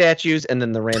KFC statues and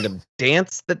then the random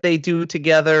dance that they do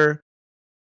together.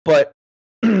 But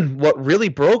what really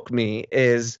broke me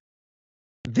is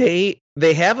they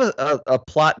have a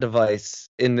plot device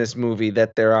in this movie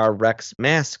that there are Rex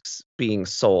masks being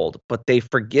sold, but they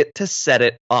forget to set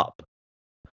it up.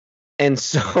 And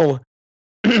so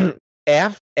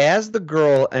as the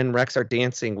girl and Rex are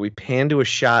dancing, we pan to a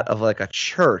shot of like a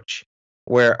church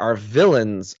where our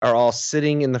villains are all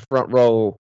sitting in the front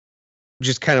row,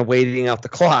 just kind of waiting out the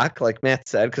clock, like Matt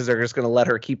said, because they're just going to let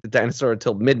her keep the dinosaur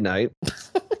until midnight.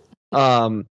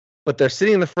 But they're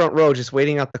sitting in the front row just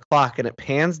waiting out the clock, and it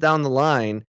pans down the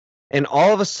line, and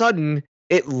all of a sudden,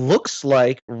 it looks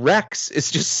like Rex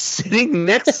is just sitting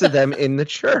next to them in the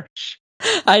church.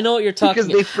 I know what you're talking about.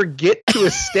 Because they forget to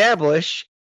establish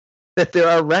that there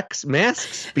are Rex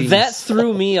masks being That sold.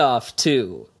 threw me off,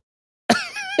 too.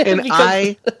 And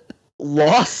I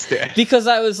lost it. Because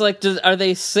I was like, are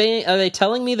they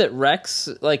telling me that Rex,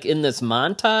 like, in this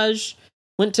montage,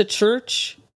 went to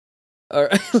church? Or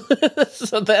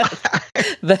so that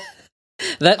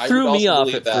threw me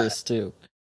off at first too.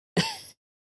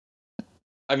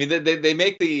 I mean, they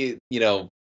make the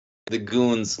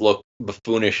goons look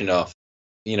buffoonish enough,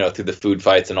 through the food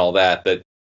fights and all that. But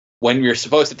when you're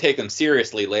supposed to take them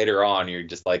seriously later on, you're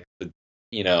just like,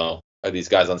 are these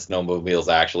guys on snowmobiles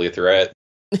actually a threat?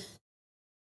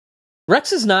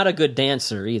 Rex is not a good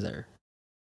dancer either.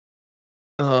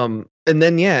 And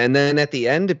then at the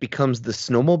end it becomes the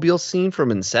snowmobile scene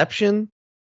from Inception,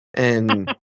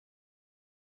 and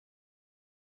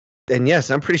yes,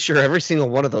 I'm pretty sure every single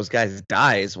one of those guys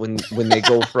dies when they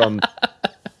go from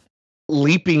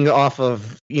leaping off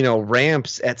of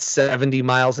ramps at 70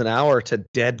 miles an hour to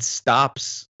dead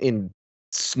stops in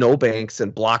snowbanks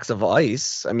and blocks of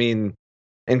ice. I mean,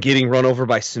 and getting run over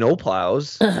by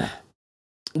snowplows.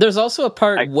 There's also a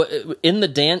part in the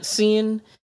dance scene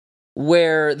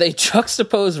where they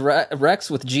juxtapose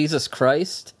Rex with Jesus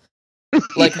Christ.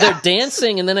 Like, they're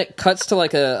dancing, and then it cuts to,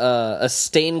 like, a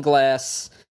stained glass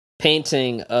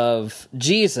painting of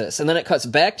Jesus, and then it cuts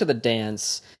back to the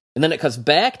dance, and then it cuts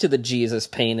back to the Jesus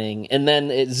painting, and then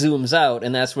it zooms out,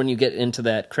 and that's when you get into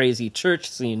that crazy church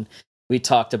scene we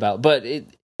talked about. But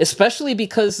especially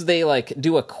because they, like,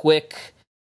 do a quick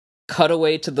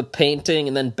cutaway to the painting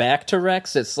and then back to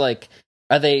Rex, it's like,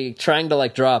 are they trying to,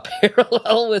 like, draw a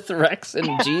parallel with Rex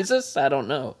and Jesus? I don't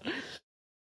know.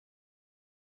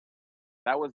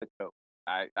 That was the joke.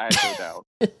 I had no doubt.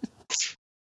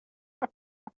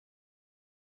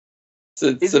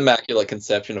 It's immaculate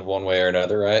conception of one way or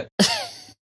another, right?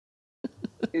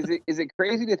 Is it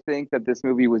crazy to think that this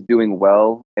movie was doing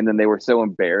well, and then they were so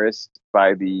embarrassed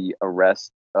by the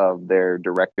arrest of their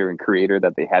director and creator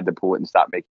that they had to pull it and stop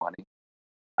making money?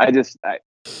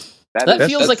 That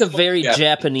feels like a very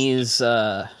Japanese.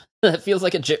 That feels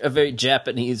like a very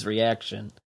Japanese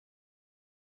reaction.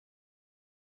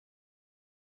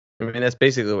 I mean, that's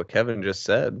basically what Kevin just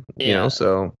said. Yeah.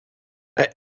 So,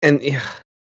 and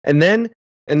then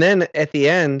And then at the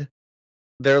end,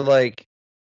 they're like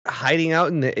hiding out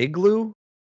in the igloo.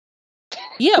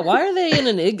 Yeah, why are they in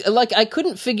an igloo? Like, I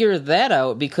couldn't figure that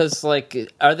out because,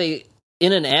 like, are they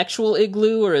in an actual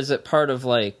igloo or is it part of,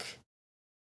 like,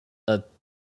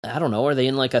 I don't know, are they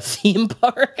in, like, a theme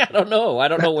park? I don't know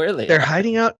where They're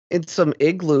hiding out in some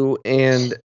igloo,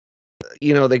 and,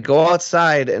 you know, they go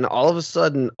outside, and all of a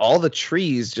sudden, all the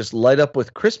trees just light up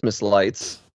with Christmas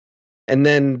lights, and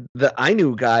then the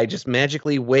Ainu guy just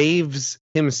magically waves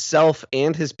himself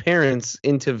and his parents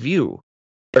into view.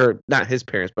 Or, not his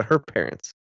parents, but her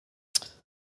parents.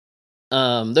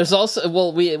 There's also,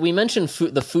 well, we mentioned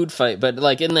the food fight, but,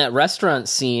 like, in that restaurant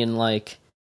scene, like,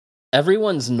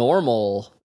 everyone's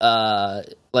normal.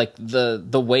 Like the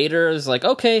waiter is like,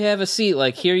 okay, have a seat.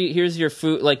 Like, here's your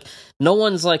food. Like, no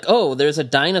one's like, oh, there's a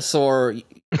dinosaur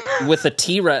with a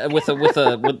T-Rex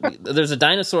there's a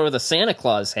dinosaur with a Santa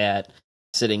Claus hat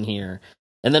sitting here.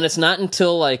 And then it's not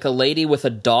until like a lady with a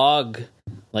dog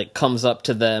like comes up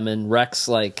to them and Rex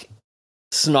like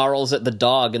snarls at the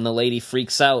dog and the lady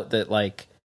freaks out that like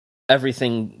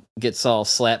everything gets all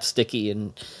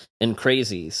slapsticky and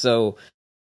crazy. So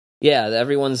yeah,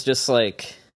 everyone's just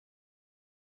like,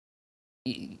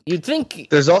 you'd think.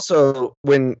 There's also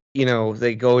when, you know,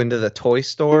 they go into the toy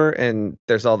store and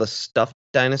there's all the stuffed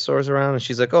dinosaurs around, and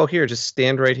she's like, oh, here, just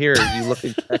stand right here. You look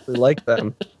exactly like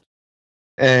them.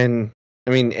 And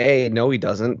I mean, no, he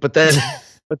doesn't. But then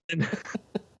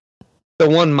the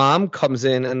one mom comes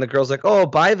in and the girl's like, oh,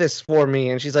 buy this for me.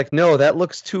 And she's like, no, that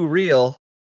looks too real.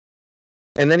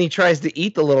 And then he tries to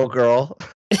eat the little girl.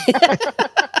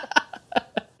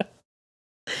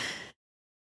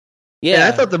 Yeah. And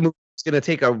I thought the movie was going to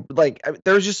take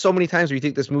there's just so many times where you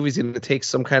think this movie's going to take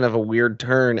some kind of a weird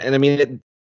turn. And I mean,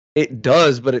 it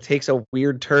does, but it takes a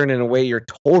weird turn in a way you're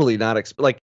totally not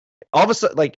like, all of a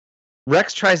sudden, like,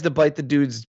 Rex tries to bite the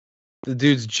dude's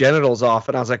genitals off,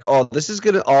 and I was like, oh, this is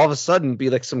going to all of a sudden be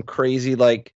like some crazy,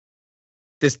 like,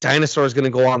 this dinosaur is going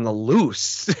to go on the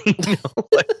loose, you know,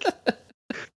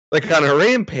 like on a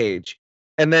rampage.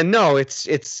 And then no,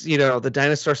 it's you know, the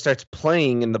dinosaur starts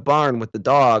playing in the barn with the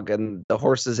dog and the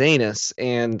horse's anus,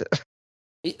 and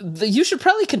you should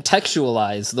probably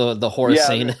contextualize the horse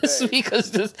anus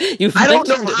because I don't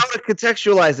know how to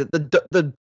contextualize it.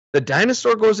 The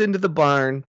dinosaur goes into the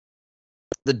barn.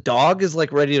 The dog is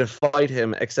like ready to fight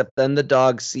him, except then the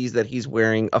dog sees that he's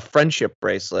wearing a friendship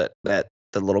bracelet that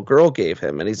the little girl gave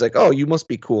him, and he's like, "Oh, you must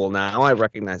be cool now. I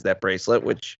recognize that bracelet."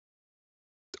 Which,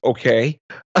 okay.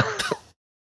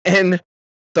 And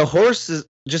the horse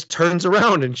just turns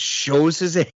around and shows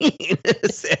his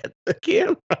anus at the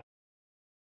camera.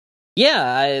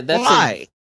 Yeah, why?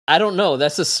 I don't know.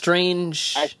 That's a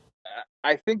strange.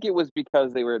 I think it was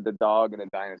because they were the dog and the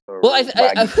dinosaur. Well,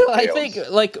 I think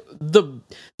like the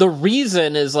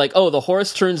reason is like, oh, the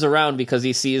horse turns around because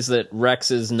he sees that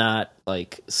Rex is not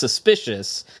like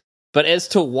suspicious, but as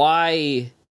to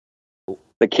why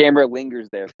the camera lingers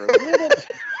there for a little bit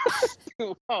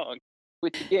too long,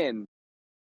 which again,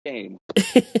 Kane.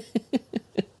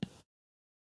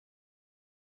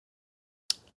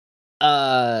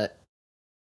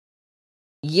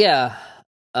 Yeah.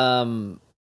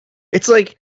 It's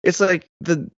like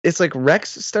Rex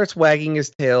starts wagging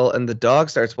his tail and the dog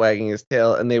starts wagging his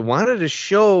tail, and they wanted to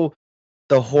show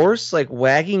the horse like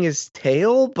wagging his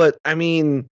tail, but I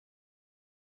mean,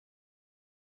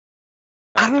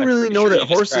 I don't really know that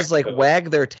horses like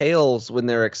wag their tails when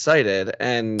they're excited,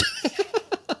 and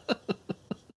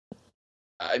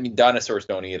I mean, dinosaurs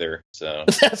don't either. So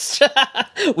that's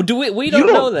we don't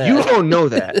know that. You don't know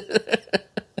that.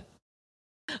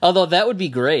 Although that would be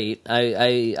great.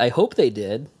 I hope they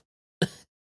did.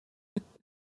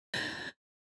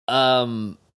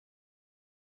 Yeah,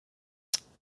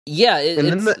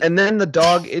 and then the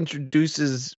dog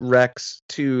introduces Rex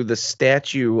to the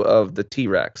statue of the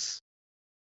T-Rex.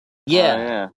 Yeah.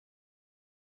 Yeah.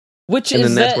 Which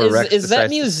is that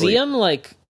museum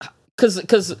like cuz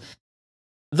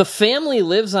the family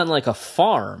lives on like a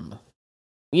farm.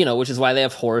 You know, which is why they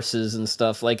have horses and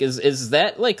stuff. Like, is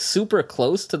that like super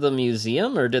close to the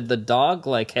museum, or did the dog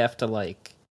like have to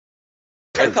like?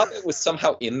 I thought it was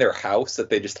somehow in their house that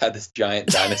they just had this giant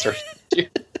dinosaur statue.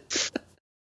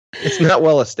 It's not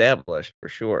well established for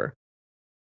sure.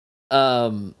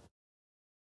 There's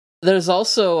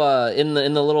also in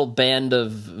the little band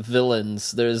of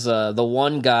villains. There's the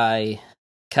one guy,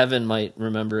 Kevin might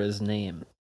remember his name.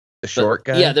 The short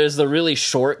guy. Yeah, there's the really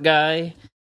short guy.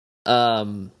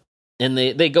 And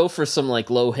they go for some like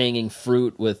low hanging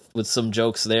fruit with some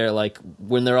jokes there, like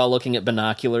when they're all looking at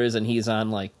binoculars and he's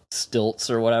on like stilts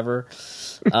or whatever.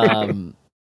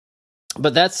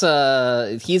 But that's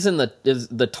he's in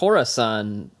the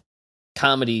Tora-san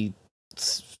comedy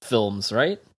films,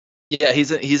 right? Yeah,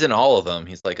 he's in all of them.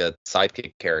 He's like a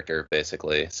sidekick character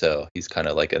basically. So he's kind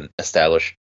of like an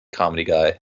established comedy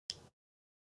guy.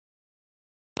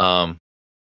 I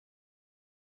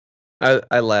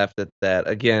laughed at that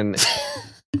again.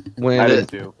 When I did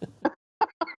too.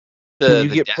 you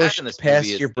get pushed past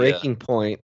your breaking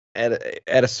point at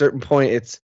a certain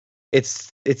point,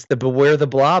 it's the Beware the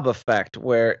Blob effect,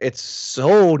 where it's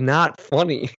so not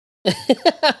funny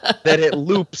that it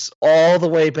loops all the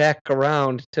way back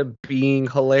around to being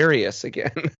hilarious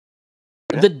again.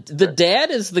 The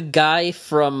dad is the guy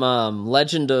from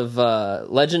Legend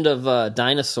of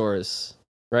Dinosaurs,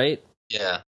 right?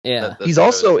 Yeah. Yeah. He's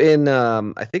also in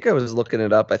I think I was looking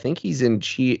it up. I think he's in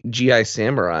GI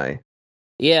Samurai.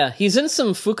 Yeah, he's in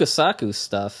some Fukasaku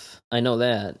stuff. I know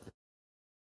that.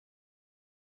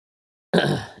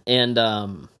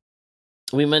 And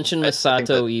we mentioned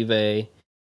Masato Ibe.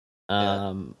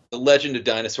 The Legend of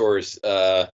Dinosaurs,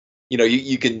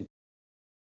 you can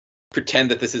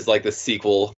pretend that this is like the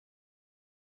sequel.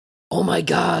 Oh my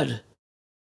god.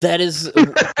 That's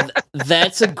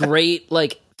a great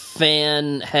like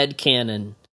fan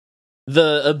headcanon.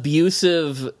 The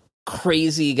abusive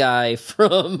crazy guy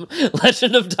from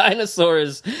Legend of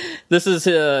Dinosaurs. This is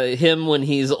him when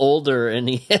he's older and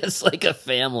he has like a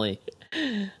family.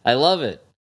 I love it.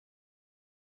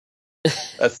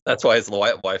 That's why his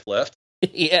wife left.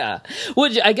 Yeah.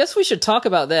 Well, I guess we should talk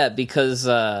about that because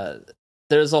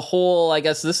there's a whole, I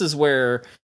guess this is where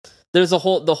there's the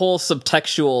whole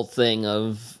subtextual thing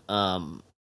of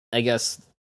I guess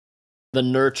the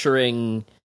nurturing,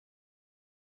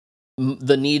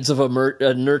 the needs of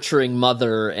a nurturing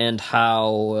mother, and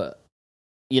how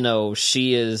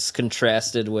she is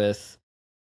contrasted with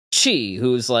Chi,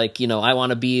 who's like, I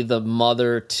want to be the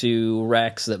mother to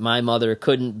Rex that my mother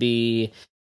couldn't be.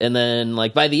 And then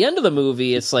like by the end of the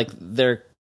movie, it's like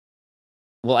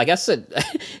I guess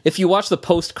if you watch the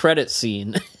post-credit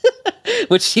scene,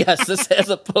 which yes, this has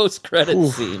a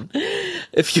post-credit scene.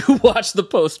 If you watch the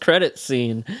post-credit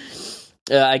scene,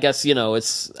 I guess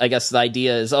the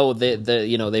idea is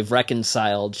they've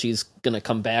reconciled. She's gonna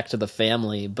come back to the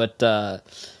family, but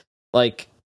like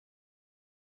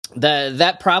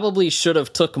that probably should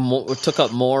have took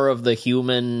up more of the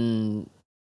human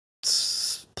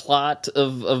plot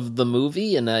of the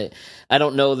movie, and I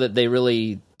don't know that they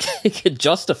really could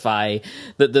justify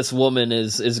that this woman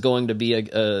is going to be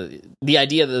the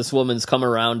idea that this woman's come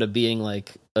around to being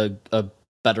like a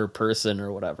better person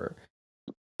or whatever.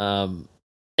 And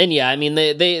yeah, I mean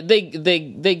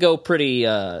they go pretty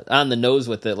on the nose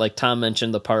with it. Like Tom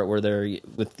mentioned the part where they're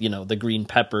with the green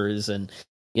peppers, and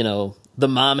the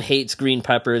mom hates green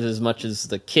peppers as much as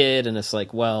the kid, and it's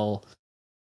like, well,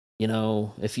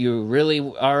 if you really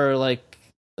are like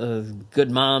a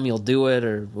good mom, you'll do it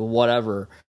or whatever.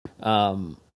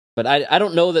 But I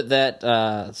don't know that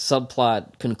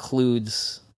subplot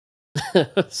concludes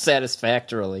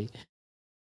satisfactorily.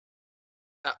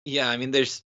 Yeah, I mean,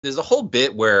 there's a whole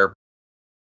bit where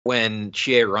when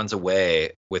Chie runs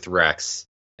away with Rex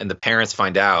and the parents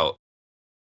find out,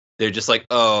 they're just like,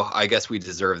 oh, I guess we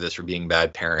deserve this for being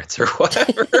bad parents or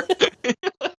whatever.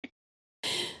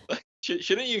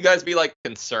 Shouldn't you guys be like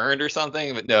concerned or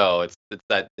something? But no, it's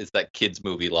that kids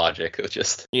movie logic. It's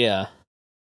just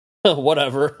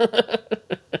whatever.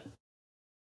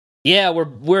 Yeah, we're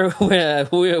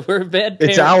bad parents.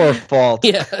 It's our fault.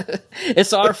 Yeah,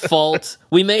 it's our fault.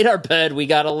 We made our bed. We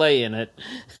got to lay in it.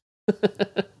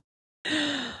 But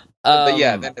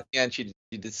yeah, then at the end she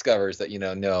discovers that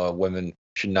no, a woman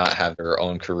should not have her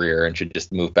own career and should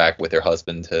just move back with her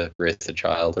husband to raise a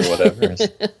child or whatever.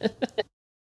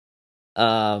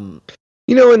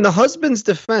 In the husband's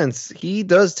defense, he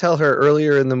does tell her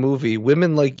earlier in the movie,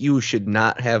 women like you should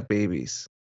not have babies.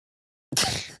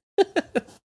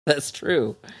 That's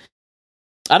true.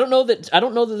 I don't know that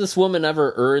this woman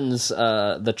ever earns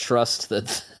the trust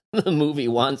that the movie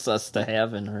wants us to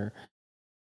have in her.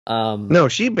 No,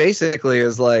 she basically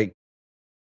is like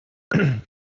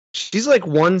she's like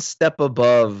one step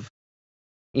above,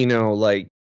 like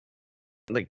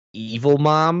evil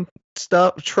mom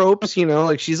stuff tropes,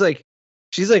 like she's like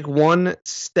one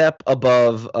step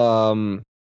above oh,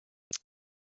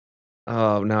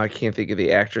 now I can't think of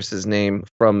the actress's name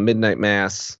from Midnight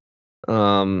Mass.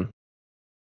 Like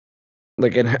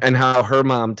and how her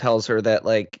mom tells her that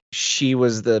like she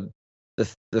was the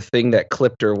thing that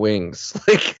clipped her wings.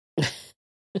 Like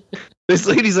this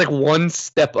lady's like one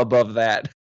step above that.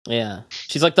 Yeah.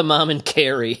 She's like the mom in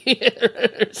Carrie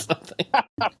or something.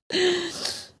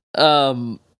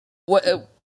 What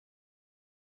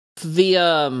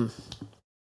The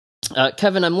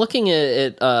Kevin, I'm looking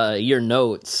at your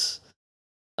notes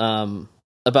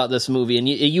about this movie, and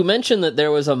you mentioned that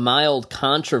there was a mild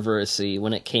controversy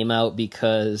when it came out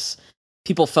because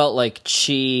people felt like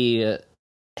Chi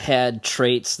had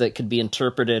traits that could be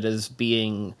interpreted as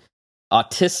being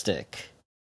autistic.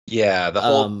 Yeah, the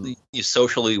whole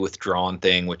socially withdrawn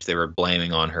thing, which they were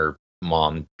blaming on her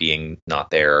mom being not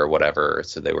there or whatever.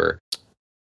 So they were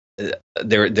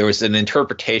there was an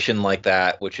interpretation like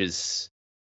that, which is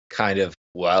kind of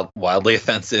wildly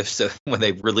offensive. So when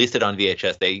they released it on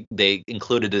VHS, they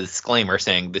included a disclaimer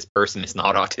saying this person is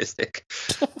not autistic.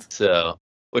 So,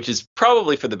 which is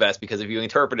probably for the best, because if you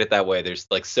interpret it that way, there's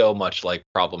like so much like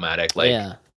problematic,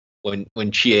 like when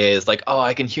Chie is like, oh,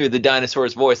 I can hear the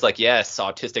dinosaur's voice, like, yes,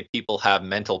 autistic people have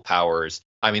mental powers.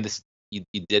 I mean, this you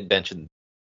did mention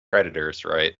predators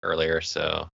right earlier,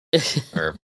 so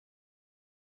or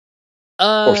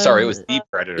sorry, it was the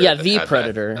Predator. Yeah, the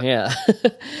Predator. Yeah,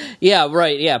 yeah,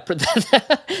 right. Yeah,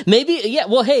 maybe. Yeah.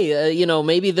 Well, hey,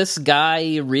 maybe this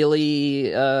guy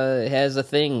really has a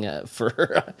thing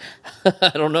for I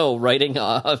don't know, writing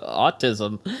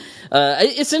autism.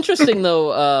 It's interesting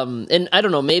though, and I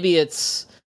don't know. Maybe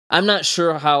I'm not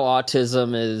sure how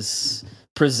autism is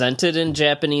presented in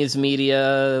Japanese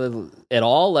media at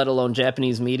all, let alone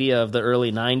Japanese media of the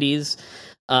early '90s.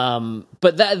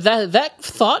 But that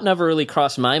thought never really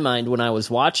crossed my mind when I was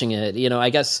watching it. I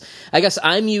guess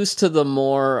I'm used to the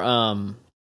more,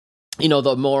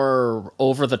 the more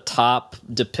over the top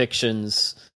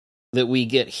depictions that we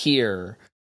get here.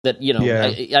 That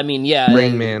I mean, yeah,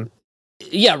 Rain Man.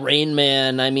 Yeah, Rain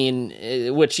Man. I mean,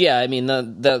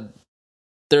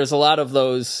 there's a lot of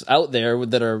those out there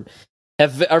that are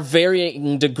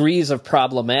varying degrees of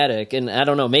problematic, and I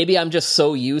don't know. Maybe I'm just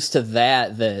so used to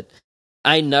that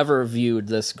I never viewed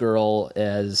this girl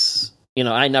as,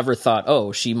 I never thought,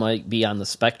 oh, she might be on the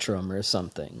spectrum or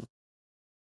something.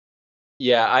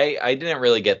 Yeah, I didn't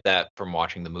really get that from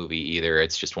watching the movie either.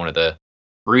 It's just one of the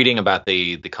reading about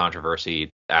the controversy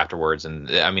afterwards, and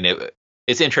I mean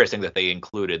it's interesting that they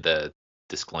included the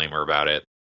disclaimer about it.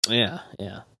 Yeah.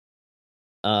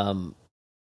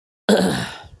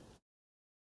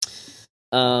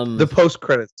 The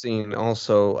post-credit scene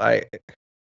also,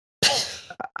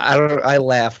 I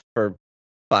laughed for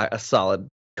a solid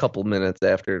couple minutes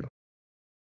after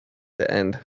the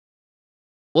end.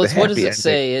 What does it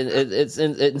say? It's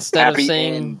instead happy of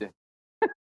saying end.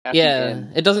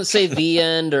 End. It doesn't say the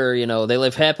end or they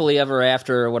live happily ever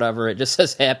after or whatever. It just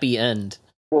says happy end.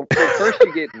 Well, first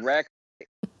you get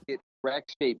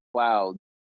rack-shaped clouds.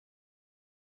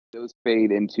 Those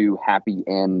fade into happy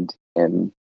end,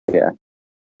 and yeah.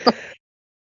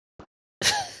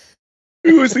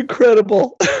 It was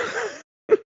incredible.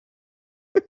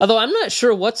 Although I'm not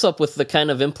sure what's up with the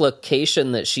kind of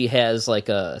implication that she has like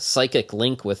a psychic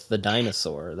link with the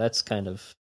dinosaur. That's kind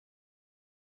of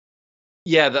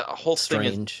the whole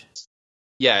strange.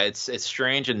 It's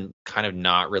strange and kind of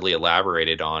not really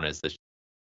elaborated on. Is that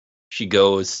she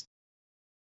goes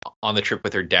on the trip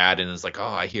with her dad and is like, oh,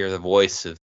 I hear the voice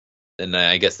of, and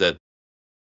I guess the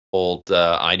old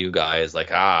Ainu guy is like,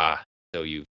 so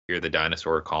you hear the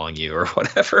dinosaur calling you or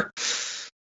whatever,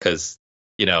 because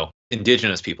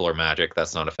indigenous people are magic.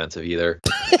 That's not offensive either.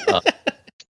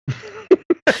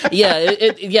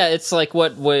 It's like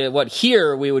what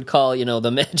here we would call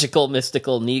the magical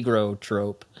mystical Negro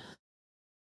trope.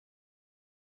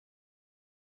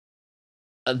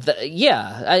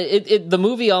 The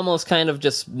movie almost kind of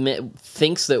just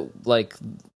thinks that like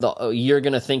you're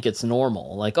gonna think it's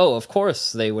normal, like, oh, of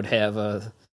course they would have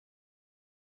a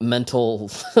mental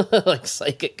like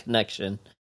psychic connection.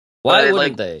 Why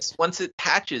wouldn't they? Once it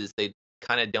patches, they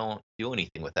kind of don't do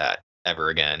anything with that ever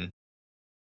again.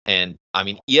 And I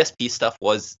mean, ESP stuff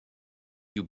was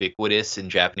ubiquitous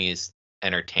in Japanese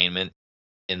entertainment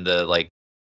in the like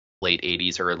late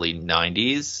 80s, early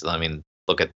 90s. I mean,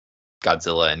 look at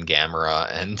Godzilla and Gamera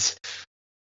and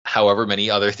however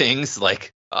many other things. Like,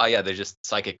 oh yeah, they're just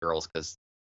psychic girls because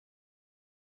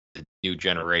the new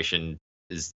generation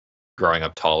is growing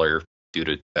up taller due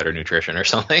to better nutrition or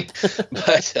something.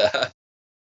 But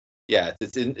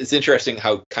it's interesting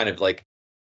how kind of like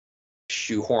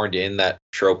shoehorned in that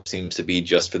trope seems to be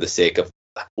just for the sake of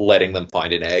letting them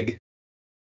find an egg.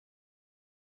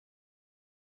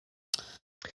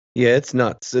 Yeah, it's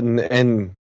nuts,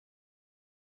 and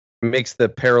makes the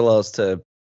parallels to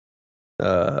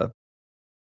Godzilla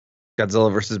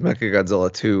versus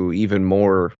MechaGodzilla 2 even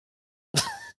more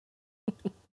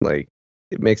like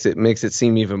it makes it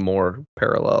seem even more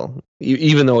parallel,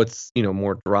 even though it's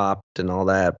more dropped and all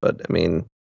that. But I mean,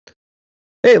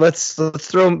 hey, let's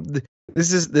throw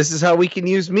This is how we can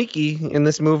use Miki in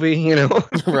this movie, you know.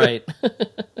 Right.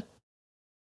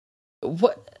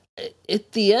 What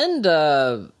at the end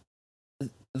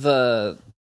the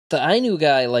Ainu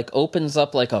guy like opens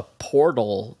up like a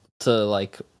portal to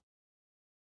like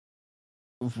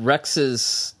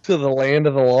Rex's To the land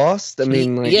of the lost. I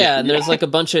mean, like, yeah, and there's like a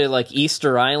bunch of like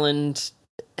Easter Island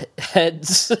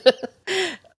heads.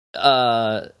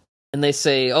 And they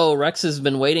say, "Oh, Rex has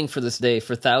been waiting for this day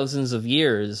for thousands of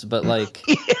years," but like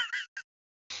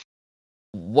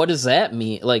what does that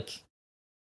mean? Like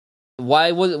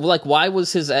why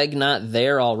was his egg not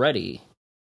there already?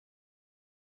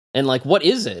 And like what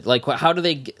is it? Like how do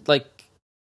they like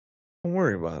don't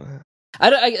worry about it.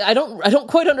 I don't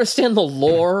quite understand the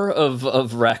lore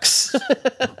of Rex.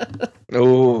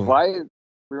 Oh, Why?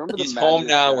 Remember He's the home magic,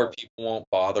 now where people won't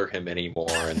bother him anymore,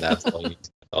 and that's all you need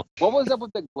to know. What was up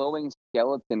with the glowing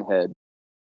skeleton head?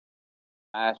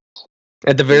 Ash.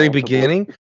 at the very Multiple.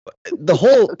 beginning, the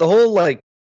whole like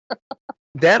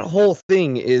that whole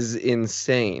thing is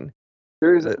insane.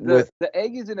 There's With- the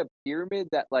egg is in a pyramid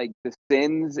that like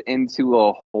descends into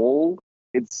a hole.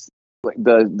 It's like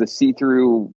the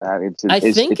see-through. It's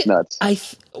nuts.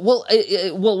 Well,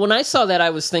 when I saw that, I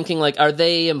was thinking like, are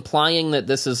they implying that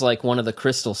this is like one of the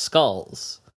crystal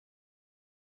skulls?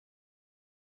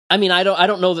 I mean, I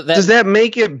don't know that. Does that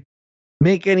make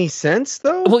any sense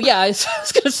though? Well, yeah, I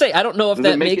was gonna say I don't know if Does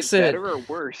that it make makes it it better or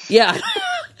worse? Yeah,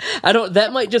 I don't.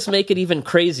 That might just make it even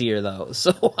crazier though.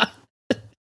 So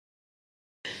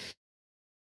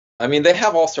I mean, they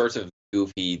have all sorts of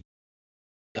goofy,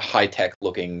 high-tech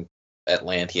looking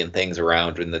Atlantean things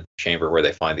around in the chamber where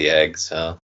they find the eggs.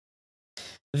 So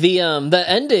the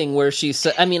ending where she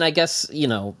said, I mean, I guess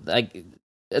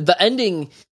the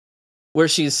ending where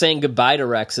she's saying goodbye to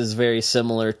Rex is very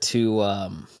similar to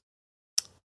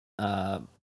I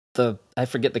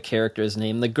forget the character's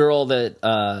name, the girl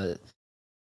that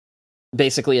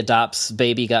basically adopts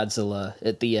baby Godzilla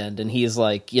at the end, and he's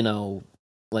like,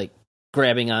 like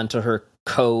grabbing onto her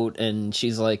coat, and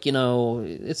she's like,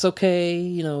 it's okay,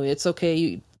 it's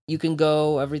okay, you can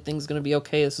go, everything's gonna be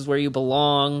okay, this is where you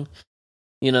belong,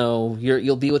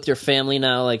 you'll be with your family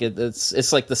now. Like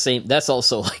it's like the same. That's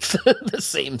also like the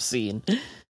same scene.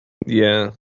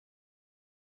 Yeah.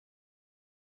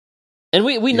 And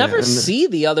we never and see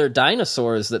the other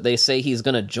dinosaurs that they say he's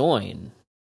gonna join.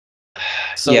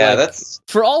 So yeah, like, that's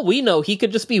for all we know, he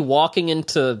could just be walking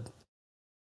into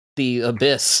the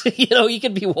abyss. He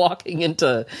could be walking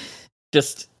into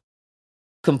just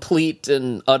complete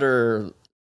and utter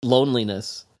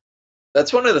loneliness.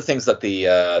 that's one of the things that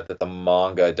the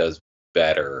manga does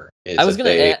better. Is I was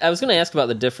that gonna ask about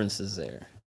the differences there.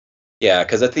 Yeah,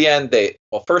 because at the end,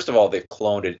 first of all, they've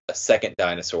cloned a second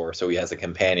dinosaur, so he has a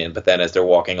companion. But then, as they're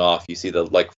walking off, you see the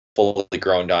like fully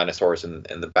grown dinosaurs in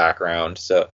the background.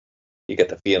 So you get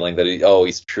the feeling that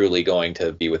he's truly going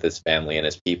to be with his family and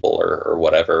his people, or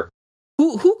whatever.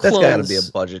 Who clones? That's got to be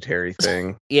a budgetary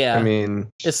thing. Yeah, I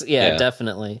mean, yeah,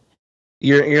 definitely.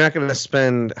 You're not going to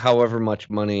spend however much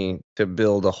money to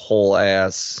build a whole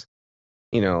ass,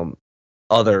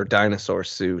 other dinosaur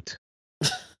suit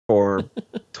for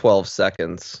 12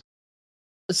 seconds.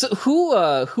 So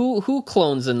who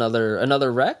clones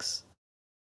another Rex?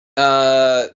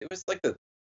 It was like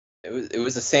it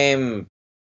was the same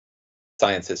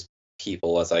scientist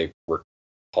people as I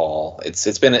recall.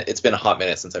 It's been a hot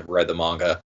minute since I've read the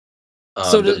manga.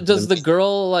 So does the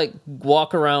girl like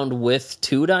walk around with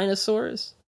two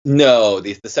dinosaurs? No,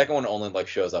 the second one only like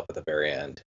shows up at the very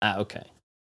end. Ah, okay.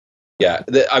 Yeah,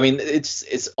 I mean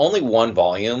it's only one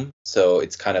volume, so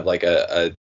it's kind of like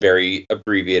a very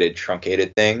abbreviated,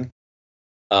 truncated thing.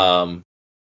 But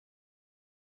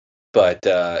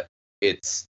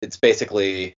it's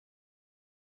basically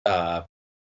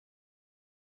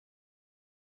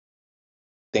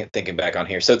thinking back on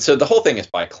here. So the whole thing is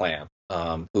by Clamp,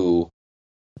 who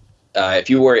if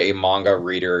you were a manga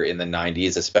reader in the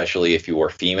 90s, especially if you were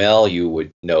female, you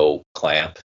would know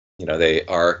Clamp. They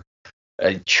are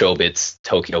Chobits,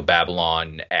 Tokyo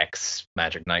Babylon, X,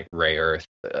 Magic Knight Rayearth,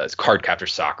 Cardcaptor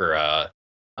Sakura,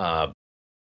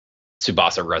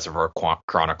 Tsubasa Reservoir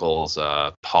Chronicles,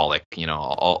 Pollock,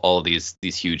 all of these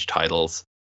huge titles.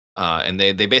 And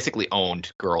they basically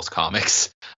owned girls'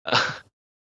 comics.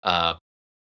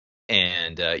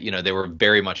 And they were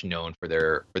very much known for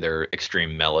their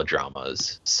extreme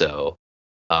melodramas. So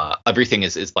everything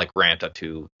is like ramped up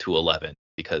to 11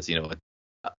 because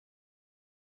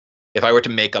if I were to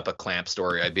make up a Clamp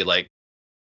story, I'd be like,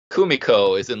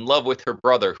 Kumiko is in love with her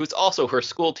brother, who's also her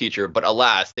school teacher, but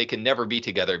alas, they can never be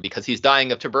together because he's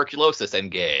dying of tuberculosis and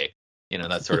gay.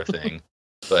 That sort of thing.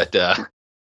 But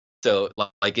So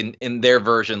like in their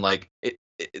version, like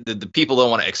the people don't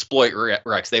want to exploit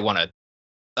Rex. They want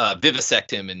to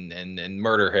vivisect him and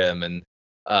murder him. And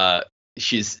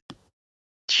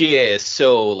Chie is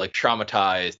so like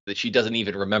traumatized that she doesn't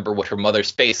even remember what her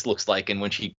mother's face looks like. And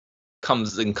when she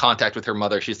comes in contact with her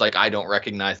mother, she's like, I don't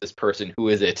recognize this person. Who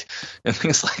is it? And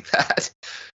things like that.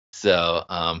 So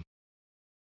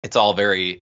it's all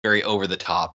very, very over the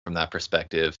top from that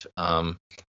perspective.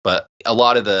 But a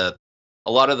lot of the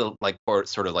like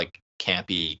sort of like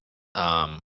campy,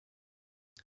 a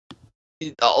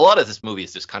lot of this movie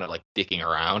is just kind of like dicking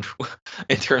around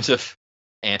in terms of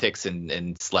antics and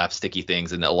slapsticky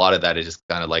things, and a lot of that is just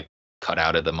kind of like cut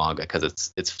out of the manga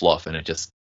because it's fluff and it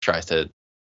just tries to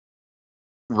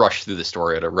rush through the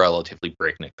story at a relatively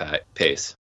breakneck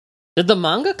pace. Did the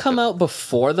manga come out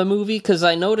before the movie? Because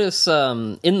I notice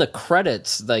in the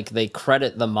credits, like they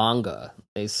credit the manga.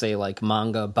 They say like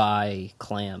manga by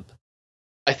Clamp.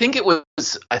 I think it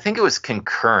was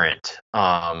concurrent.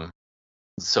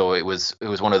 So it was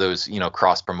one of those, you know,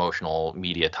 cross promotional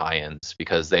media tie-ins,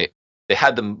 because they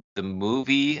had the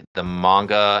movie, the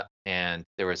manga, and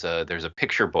there's a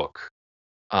picture book.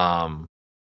 So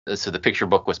the picture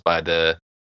book was by the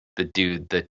dude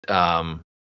that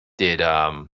did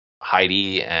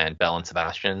Heidi and Belle and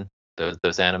Sebastian,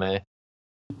 those anime.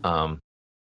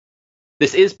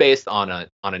 This is based on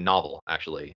a novel,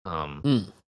 actually.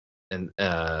 And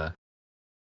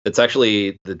it's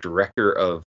actually the director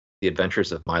of The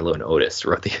Adventures of Milo and Otis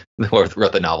wrote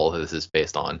the novel that this is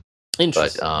based on.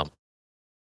 Interesting.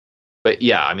 But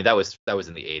yeah, I mean that was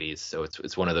in the 80s, so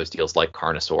it's one of those deals like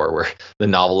Carnosaur where the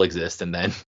novel exists, and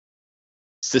then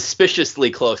suspiciously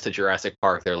close to Jurassic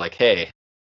Park, they're like, hey,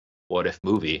 what if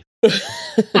movie?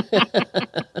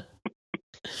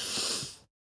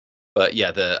 But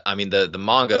yeah, the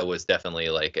manga was definitely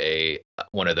like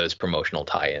one of those promotional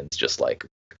tie-ins, just like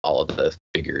all of the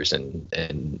figures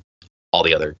and all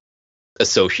the other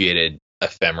associated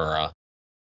ephemera.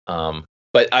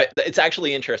 But it's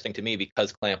actually interesting to me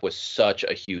because Clamp was such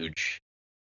a huge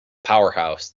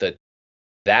powerhouse that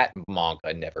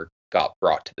manga never got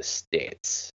brought to the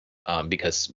States,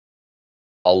 because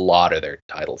a lot of their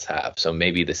titles have. So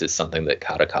maybe this is something that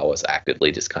Kadokawa was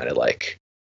actively just kind of like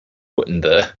putting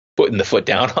the foot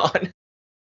down on.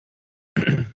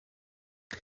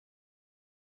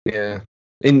 Yeah.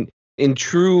 In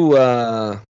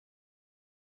true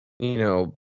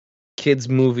kids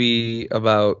movie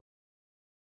about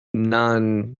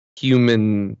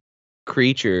non-human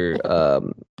creature,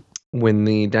 when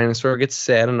the dinosaur gets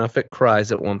sad enough it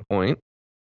cries at one point.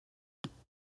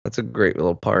 That's a great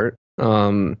little part.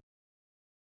 And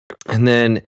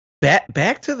then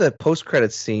back to the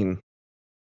post-credits scene.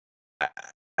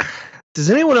 Does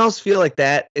anyone else feel like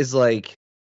that is like,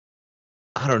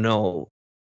 I don't know,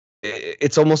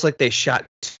 it's almost like they shot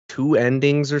two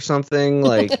endings or something,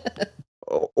 like,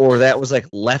 or that was like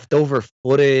leftover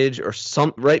footage or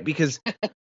something, right? Because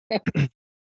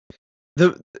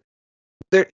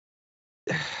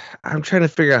I'm trying to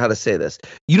figure out how to say this.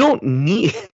 You don't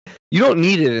need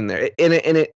it in there, and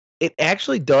it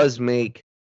actually does make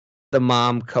the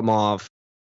mom come off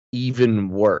even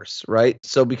worse, right?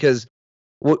 So because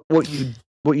what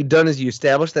you've done is you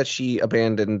established that she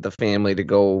abandoned the family to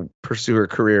go pursue her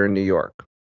career in New York.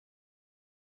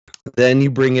 Then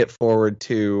you bring it forward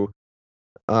to,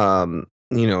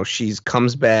 she's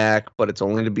comes back, but it's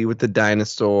only to be with the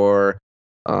dinosaur.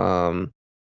 In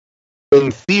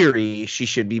theory, she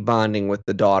should be bonding with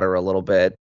the daughter a little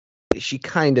bit. She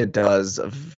kind of does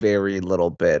a very little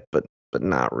bit, but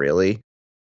not really.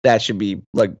 That should be,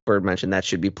 like Bird mentioned, that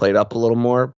should be played up a little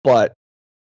more. But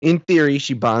in theory,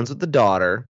 she bonds with the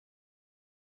daughter.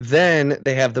 Then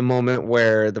they have the moment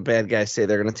where the bad guys say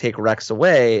they're going to take Rex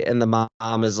away, and the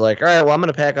mom is like, all right, well, I'm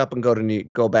going to pack up and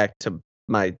go back to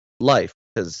my life,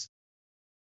 because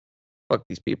fuck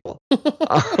these people.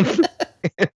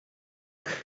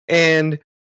 And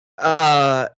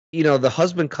the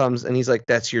husband comes and he's like,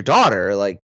 that's your daughter,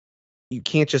 like, you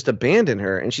can't just abandon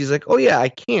her. And she's like, oh yeah, I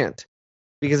can't,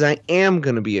 because I am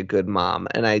going to be a good mom,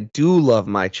 and I do love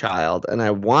my child, and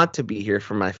I want to be here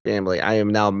for my family. I am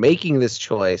now making this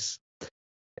choice.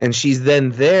 And she's then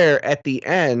there at the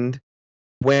end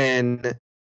when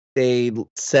they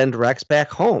send Rex back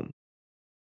home.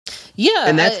 Yeah,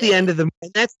 and that's the end of the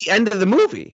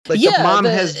movie. Like, yeah, the mom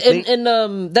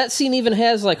that scene even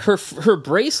has like her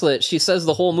bracelet. She says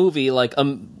the whole movie, like,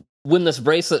 when this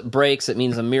bracelet breaks, it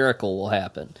means a miracle will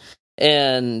happen.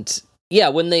 And yeah,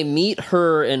 when they meet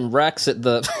her and Rex at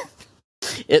the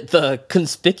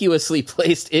conspicuously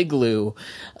placed igloo,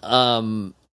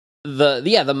 the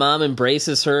mom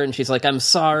embraces her and she's like, I'm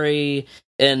sorry.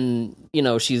 and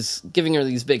she's giving her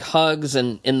these big hugs,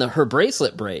 and her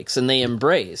bracelet breaks, and they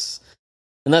embrace,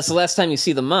 and that's the last time you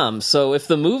see the mom. So if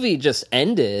the movie just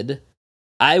ended,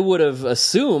 I would have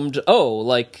assumed,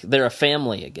 they're a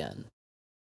family again.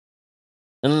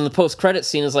 And then the post-credit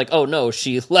scene is like, oh no,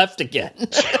 she left again.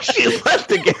 She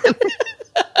left again.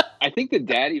 I think the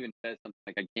dad even says something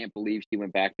like, "I can't believe she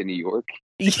went back to New York."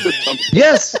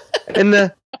 Yes, and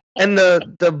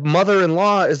the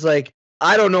mother-in-law is like,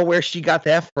 I don't know where she got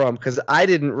that from, because I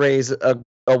didn't raise a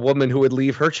woman who would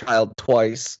leave her child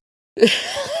twice.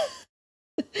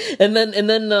 and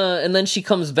then she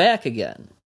comes back again.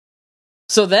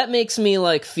 So that makes me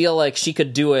feel like she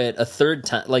could do it a third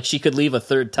time, like she could leave a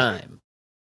third time.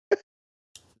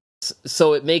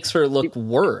 So it makes her look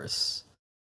worse.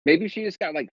 Maybe she just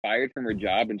got fired from her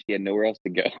job and she had nowhere else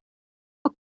to go.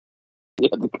 She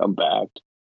had to come back.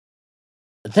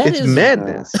 It's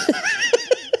madness.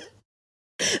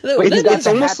 It's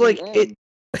almost like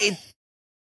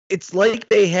it's like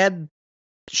they had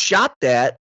shot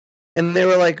that and they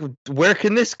were like, where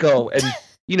can this go? And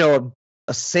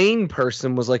a sane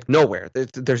person was like, nowhere.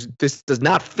 This does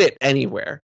not fit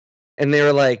anywhere. And they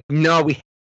were like, no, we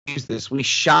use this. We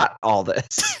shot all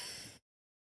this.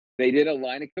 They did a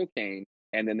line of cocaine,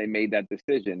 and then they made that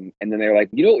decision. And then they were like,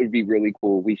 what would be really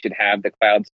cool? We should have the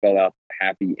clouds spell out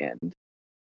happy end.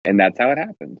 And that's how it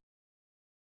happened.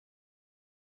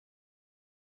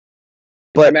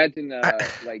 But imagine,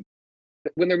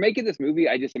 when they're making this movie,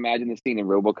 I just imagine the scene in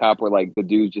RoboCop where, the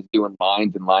dude's just doing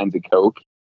lines and lines of coke.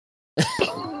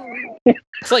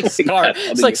 It's like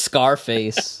It's like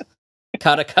Scarface.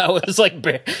 Kadokawa is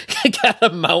got a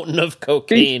mountain of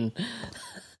cocaine.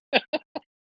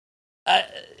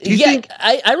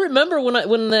 I remember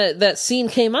when that scene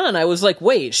came on, I was like,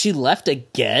 wait, she left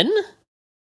again?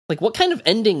 What kind of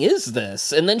ending is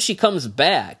this? And then she comes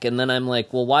back, and then I'm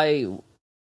like, well, why?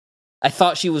 I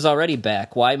thought she was already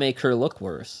back. Why make her look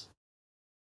worse?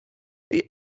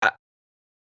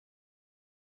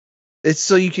 It's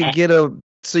so you could get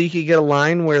a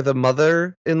line where the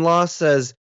mother-in-law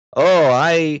says, "Oh,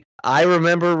 I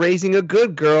remember raising a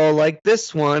good girl like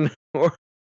this one," or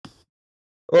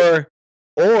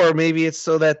maybe it's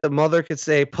so that the mother could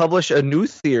say, "Publish a new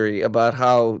theory about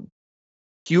how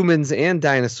humans and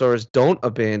dinosaurs don't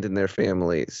abandon their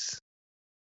families."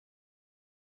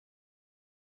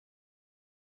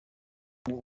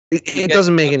 It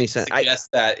doesn't make any sense. I guess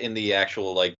that in the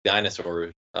actual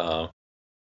dinosaur.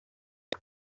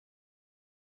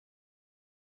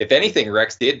 If anything,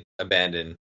 Rex did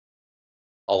abandon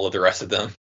all of the rest of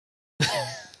them.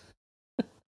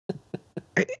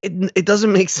 It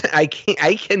doesn't make sense.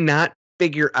 I cannot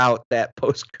figure out that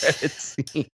post-credit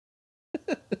scene.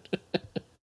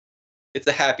 It's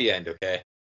a happy end, okay?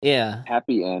 Yeah,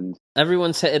 happy end.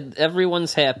 Everyone's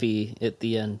happy at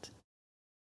the end.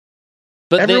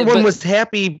 But everyone was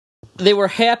happy. They were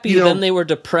happy, then they were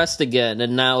depressed again,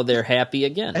 and now they're happy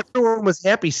again. Everyone was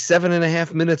happy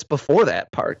 7.5 minutes before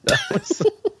that part.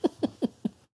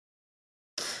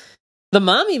 The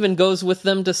mom even goes with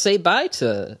them to say bye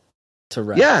to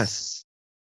Rex. Yes.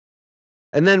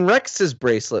 And then Rex's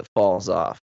bracelet falls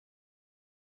off.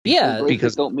 Yeah.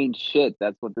 Because don't mean shit.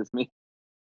 That's what this means.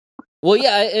 Well,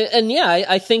 yeah,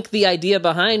 I think the idea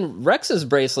behind Rex's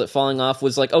bracelet falling off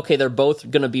was okay, they're both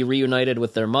going to be reunited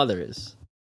with their mothers.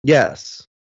 Yes.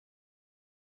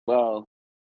 Well,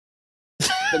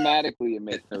 thematically, it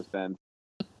makes no sense.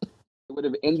 It would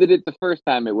have ended it the first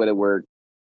time. It would have worked.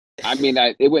 I mean,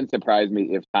 it wouldn't surprise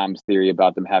me if Tom's theory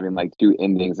about them having two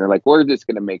endings, they're like, we're just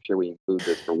going to make sure we include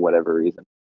this for whatever reason.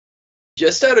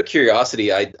 Just out of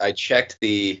curiosity, I checked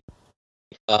the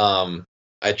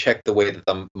way that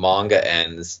the manga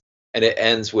ends, and it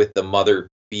ends with the mother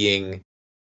being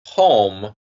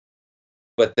home,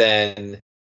 but then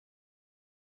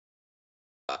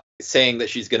saying that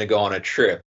she's going to go on a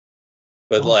trip,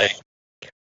 but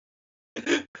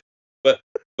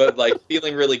but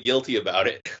feeling really guilty about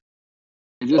it.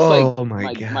 Just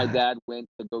my God. My dad went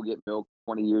to go get milk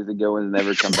 20 years ago and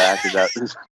never come back. Is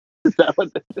that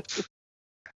what this is?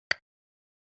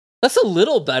 That's a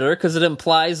little better because it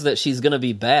implies that she's going to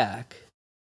be back.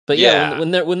 But yeah,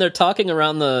 when they're talking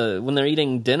around when they're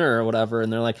eating dinner or whatever,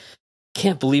 and they're like,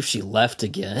 "Can't believe she left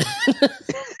again."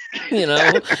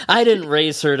 I didn't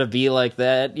raise her to be like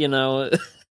that.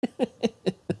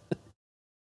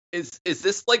 Is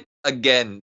this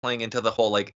again playing into the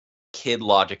whole kid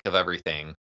logic of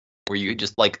everything, where you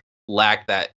just lack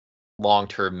that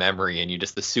long-term memory and you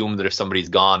just assume that if somebody's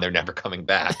gone, they're never coming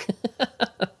back?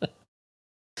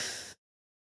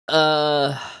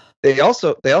 They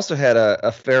also had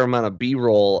a fair amount of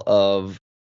B-roll of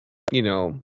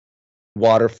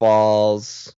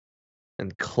waterfalls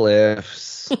and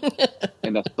cliffs.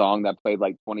 And a song that played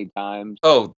like 20 times.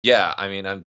 Oh yeah, I mean,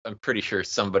 I'm pretty sure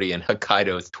somebody in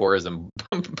Hokkaido's tourism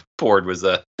board was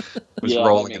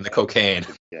rolling in the cocaine.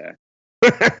 Yeah.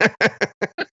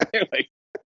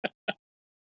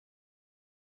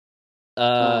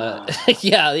 Like,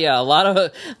 yeah, a lot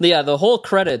of the whole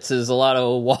credits is a lot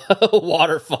of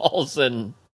waterfalls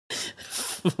and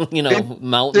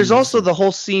mountains. There's also the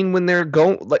whole scene when they're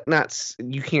going, like, not,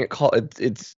 you can't call it,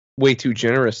 it's way too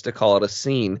generous to call it a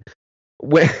scene.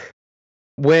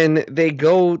 When they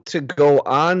go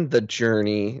on the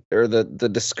journey or the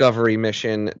discovery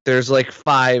mission, there's like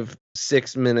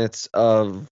 5-6 minutes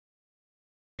of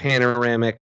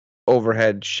panoramic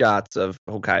overhead shots of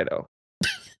Hokkaido.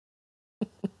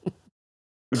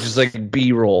 Which is like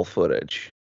B-roll footage.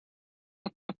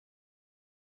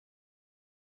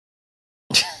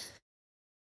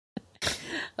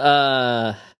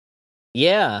 Yeah.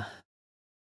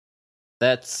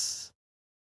 That's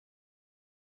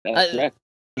Rex.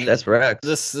 That's Rex.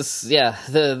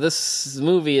 This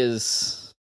movie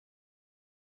is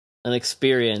an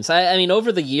experience. I mean,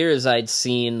 over the years I'd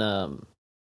seen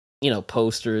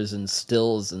posters and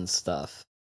stills and stuff.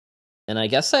 And I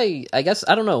guess I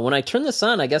don't know, when I turned this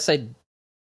on, I guess I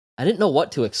didn't know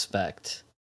what to expect.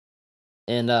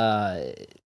 And I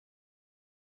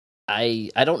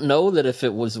don't know that if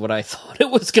it was what I thought it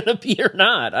was going to be or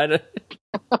not.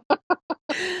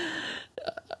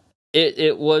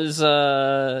 It was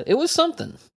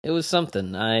something. It was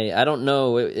something. I don't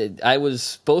know. I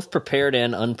was both prepared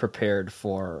and unprepared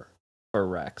for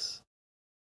Rex.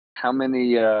 How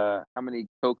many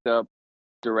coked up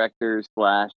directors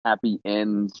 / happy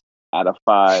ends out of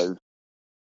 5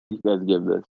 you guys give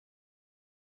this?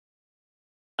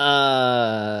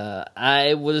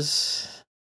 I was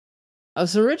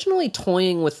originally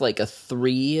toying with like a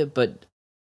 3, but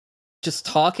just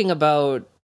talking about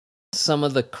some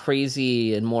of the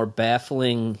crazy and more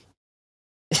baffling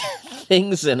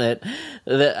things in it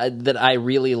that I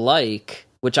really like,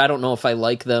 which I don't know if I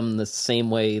like them the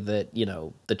same way that,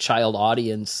 the child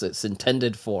audience it's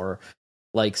intended for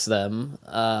likes them.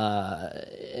 I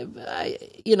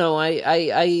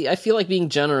feel like being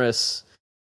generous.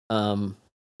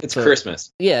 It's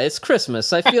Christmas. Yeah, it's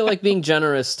Christmas. I feel like being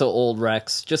generous to old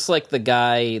Rex, just like the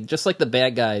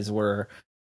bad guys were,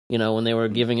 when they were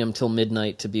giving him till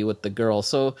midnight to be with the girl.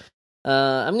 So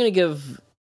I'm going to give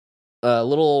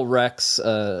little old Rex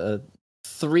a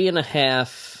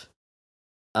 3.5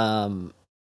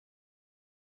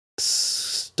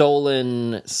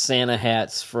 stolen Santa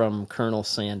hats from Colonel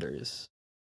Sanders.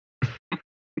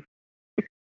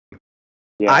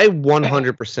 Yeah. I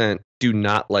 100% do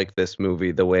not like this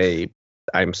movie the way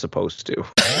I'm supposed to.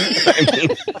 I mean,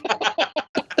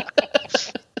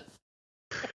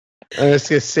 I'm just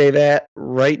going to say that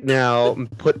right now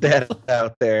and put that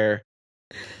out there.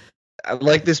 I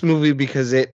like this movie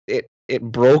because it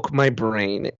broke my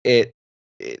brain. It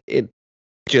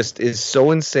just is so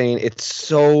insane. It's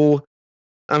so,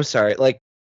 I'm sorry. Like,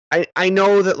 I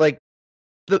know that, like,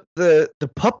 the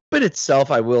puppet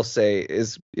itself, I will say,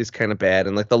 is kind of bad,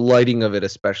 and like the lighting of it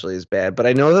especially is bad. But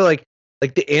I know that like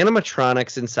the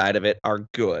animatronics inside of it are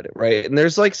good, right? And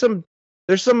there's some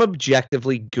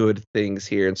objectively good things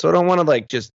here, and so I don't want to like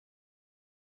just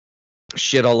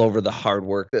shit all over the hard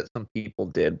work that some people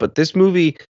did. But this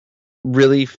movie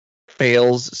really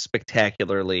fails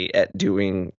spectacularly at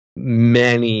doing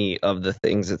many of the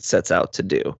things it sets out to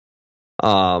do.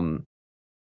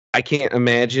 I can't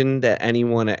imagine that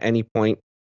anyone at any point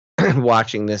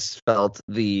watching this felt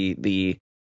the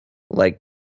like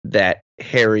that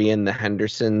Harry and the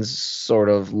Hendersons sort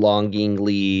of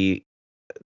longingly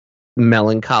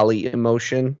melancholy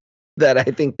emotion that I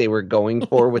think they were going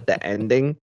for with the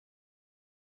ending,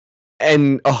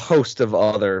 and a host of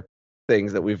other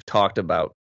things that we've talked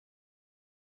about.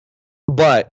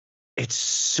 But it's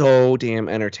so damn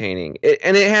entertaining.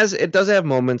 It does have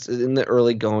moments in the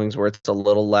early goings where it's a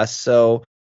little less so.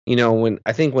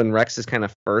 When Rex is kind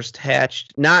of first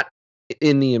hatched, not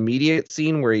in the immediate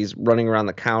scene where he's running around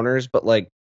the counters, but like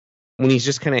when he's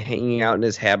just kind of hanging out in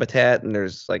his habitat and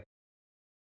there's like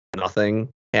nothing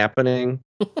happening,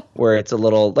 where it's a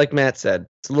little, like Matt said,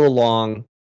 it's a little long.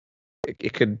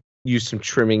 It could use some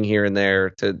trimming here and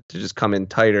there to just come in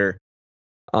tighter.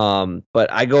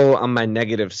 But I go on my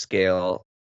negative scale,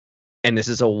 and this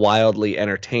is a wildly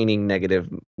entertaining negative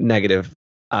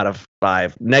out of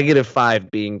 5.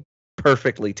 -5 being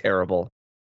perfectly terrible.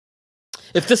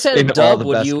 If this had a dub,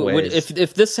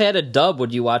 if this had a dub,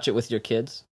 would you watch it with your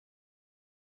kids?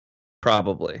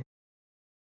 Probably.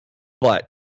 But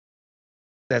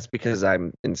that's because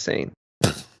I'm insane.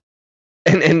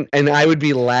 And I would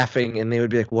be laughing, and they would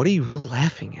be like, "What are you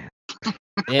laughing at?"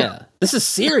 Yeah, this is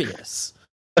serious.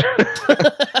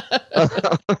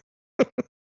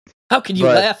 How can you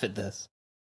laugh at this?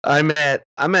 I'm at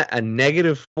a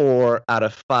 -4 out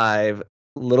of 5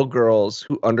 little girls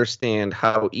who understand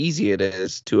how easy it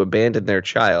is to abandon their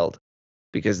child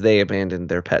because they abandoned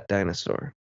their pet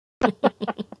dinosaur.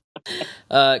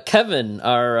 Kevin,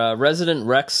 our resident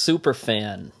Rex super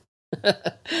fan.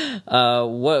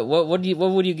 What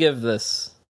would you give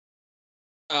this?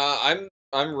 I'm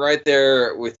right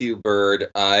there with you, Bird.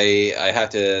 I have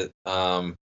to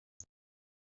I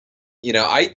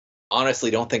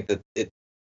honestly don't think that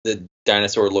the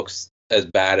dinosaur looks as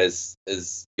bad as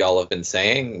y'all have been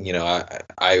saying.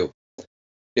 I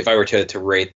if I were to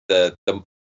rate the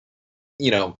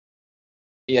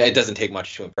it doesn't take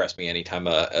much to impress me. Anytime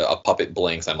a puppet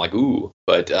blinks, I'm like, ooh.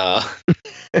 But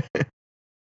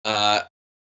I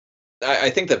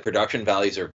think the production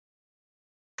values are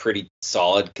pretty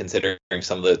solid considering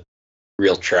some of the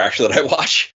real trash that I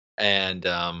watch. And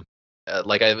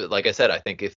like I said, I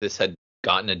think if this had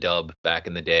gotten a dub back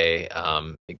in the day,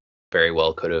 it very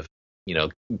well could have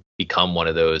become one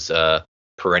of those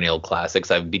perennial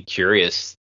classics. I'd be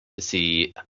curious to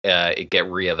see it get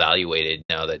reevaluated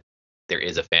now that there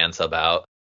is a fan sub out.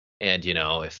 And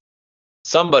if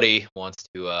somebody wants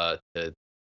to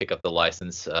pick up the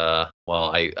license, I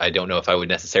don't know if I would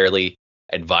necessarily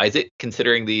advise it,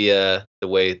 considering the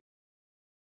way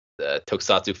the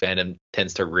tokusatsu fandom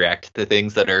tends to react to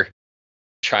things that are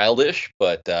childish,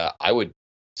 but I would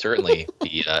certainly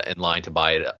be in line to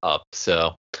buy it up.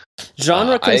 So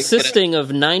genre consisting of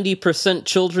 90%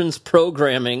 children's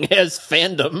programming has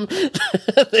fandom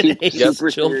that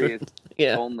hates children.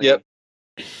 Yeah. Only. Yep.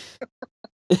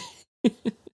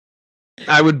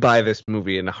 I would buy this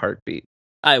movie in a heartbeat.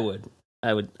 I would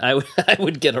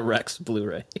get a Rex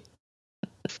Blu-ray.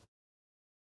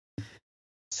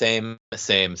 Same.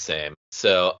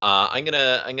 So I'm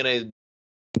gonna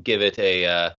give it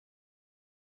a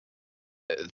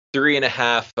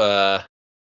 3.5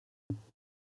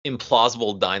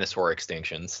 implausible dinosaur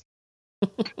extinctions.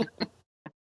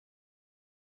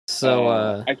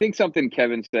 So I think something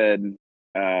Kevin said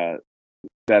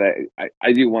that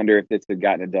I do wonder if this had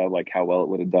gotten a dub, like how well it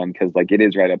would have done, because like it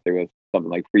is right up there with something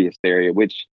like Prehysteria,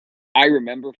 which I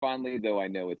remember fondly, though I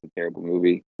know it's a terrible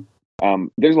movie.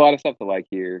 There's a lot of stuff to like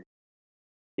here.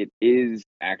 It is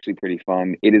actually pretty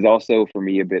fun. It is also, for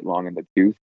me, a bit long in the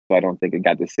tooth, so I don't think it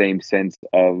got the same sense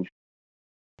of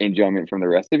enjoyment from the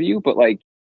rest of you. But like,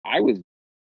 I was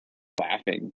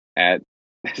laughing at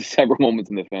several moments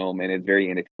in the film, and it's very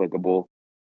inexplicable.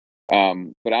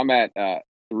 But I'm at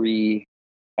 3.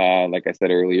 Like I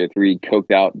said earlier, 3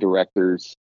 coked out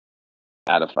directors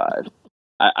out of 5.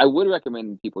 I would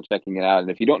recommend people checking it out,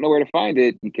 and if you don't know where to find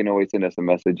it, you can always send us a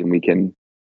message, and we can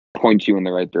point you in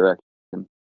the right direction.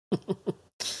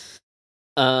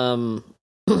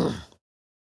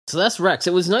 So that's Rex.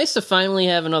 It was nice to finally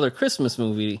have another Christmas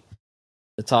movie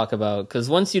to talk about, because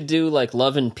once you do like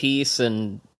Love and Peace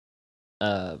and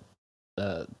Blood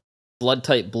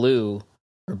Type Blue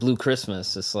or Blue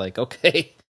Christmas, it's like,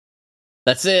 okay,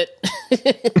 that's it.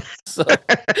 So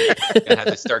You're gonna have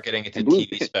to start getting into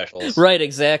TV specials. Right,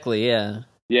 exactly, yeah.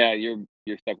 Yeah, you're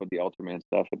stuck with the Ultraman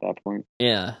stuff at that point.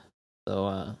 Yeah.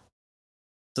 So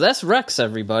that's Rex,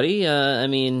 everybody. I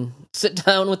mean, sit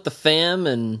down with the fam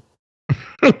and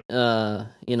get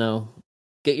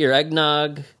your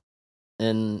eggnog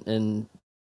and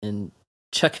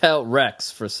check out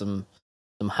Rex for some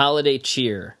holiday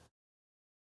cheer.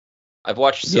 I've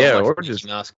watched so much Mickey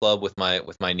Mouse Club with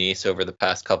my niece over the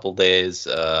past couple days.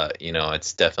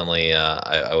 It's definitely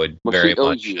I would very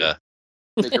much yeah.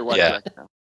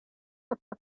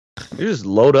 You just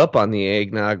load up on the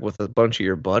eggnog with a bunch of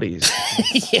your buddies.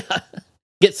 Yeah,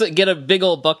 get a big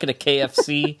old bucket of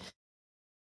KFC.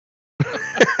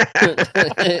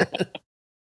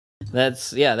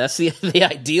 That's the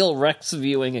ideal Rex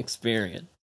viewing experience.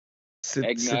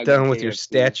 Sit down with your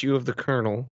statue of the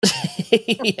Colonel.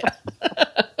 Yeah.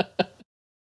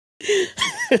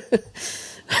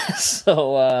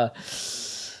 So,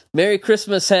 Merry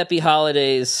Christmas, Happy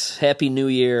Holidays, Happy New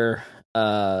Year.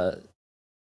 Hey,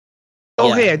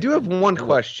 I do have one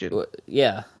question.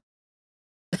 Yeah.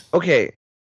 Okay.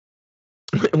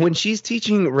 When she's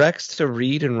teaching Rex to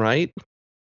read and write,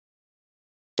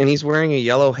 and he's wearing a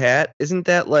yellow hat, isn't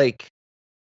that like,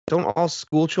 don't all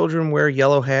school children wear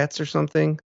yellow hats or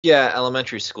something? Yeah,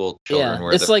 elementary school children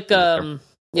wear. It's like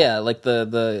like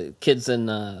the kids in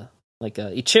like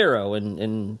Ichiro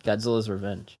in Godzilla's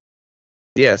Revenge.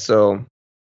 Yeah, so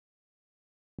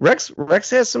Rex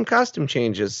has some costume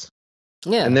changes.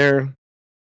 Yeah, and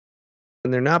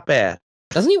and they're not bad.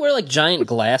 Doesn't he wear like giant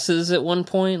glasses at one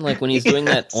point? Like when he's doing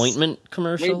that ointment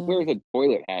commercial? He wears a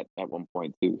toilet hat at one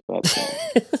point too. So that's,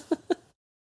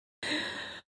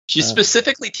 She's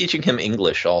specifically teaching him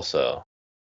English also.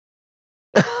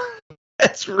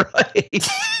 That's right.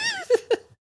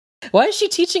 Why is she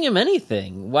teaching him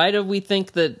anything? Why do we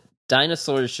think that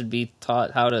dinosaurs should be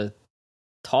taught how to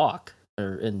talk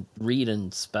and read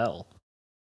and spell?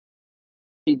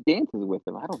 She dances with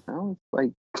him. I don't know. It's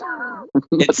like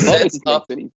It sets up.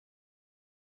 She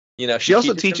She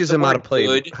also teaches him how to play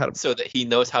so that he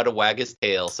knows how to wag his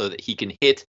tail, so that he can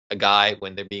hit a guy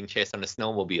when they're being chased on a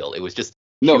snowmobile. It was just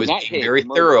she was being very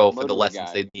thorough for the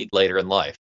lessons they need later in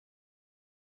life.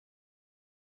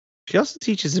 She also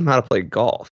teaches him how to play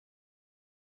golf.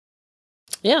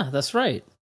 Yeah, that's right.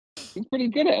 He's pretty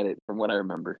good at it, from what I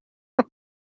remember.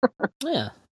 Yeah,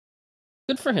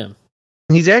 good for him.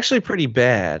 He's actually pretty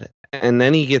bad, and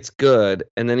then he gets good,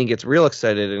 and then he gets real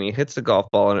excited, and he hits the golf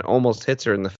ball, and it almost hits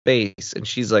her in the face, and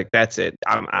she's like, "That's it,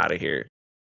 I'm out of here."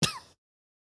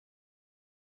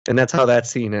 And that's how that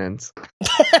scene ends.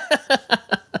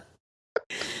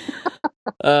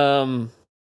 So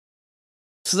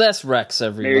that's Rex,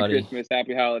 everybody. Merry Christmas,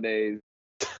 Happy Holidays.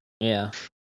 Yeah.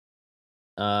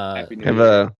 Happy New Have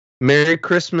Year. a Merry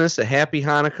Christmas, a Happy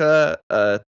Hanukkah,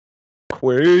 a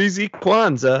Crazy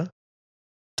Kwanzaa,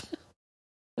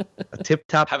 a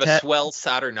tip-top Have a tet, swell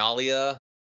Saturnalia.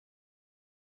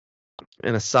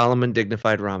 and a solemn and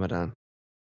dignified Ramadan.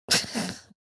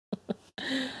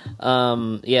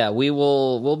 Yeah,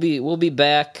 we'll be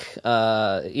back.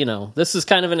 This is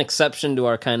kind of an exception to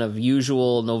our kind of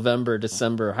usual November,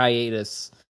 December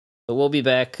hiatus. But we'll be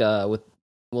back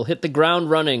we'll hit the ground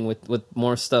running with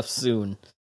more stuff soon.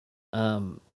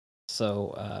 Enjoy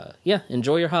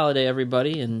your holiday,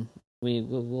 everybody, and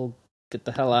we'll get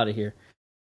the hell out of here.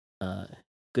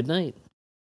 Good night.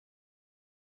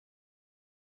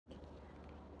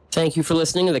 Thank you for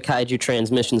listening to the Kaiju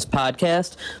Transmissions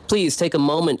podcast. Please take a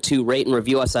moment to rate and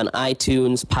review us on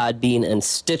iTunes, Podbean, and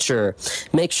Stitcher.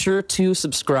 Make sure to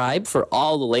subscribe for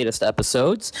all the latest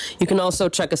episodes. You can also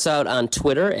check us out on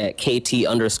Twitter at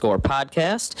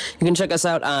KT_podcast. You can check us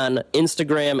out on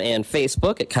Instagram and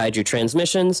Facebook at Kaiju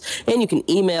Transmissions. And you can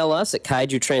email us at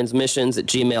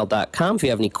kaijutransmissions@gmail.com if you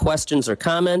have any questions or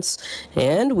comments.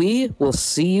 And we will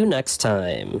see you next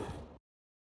time.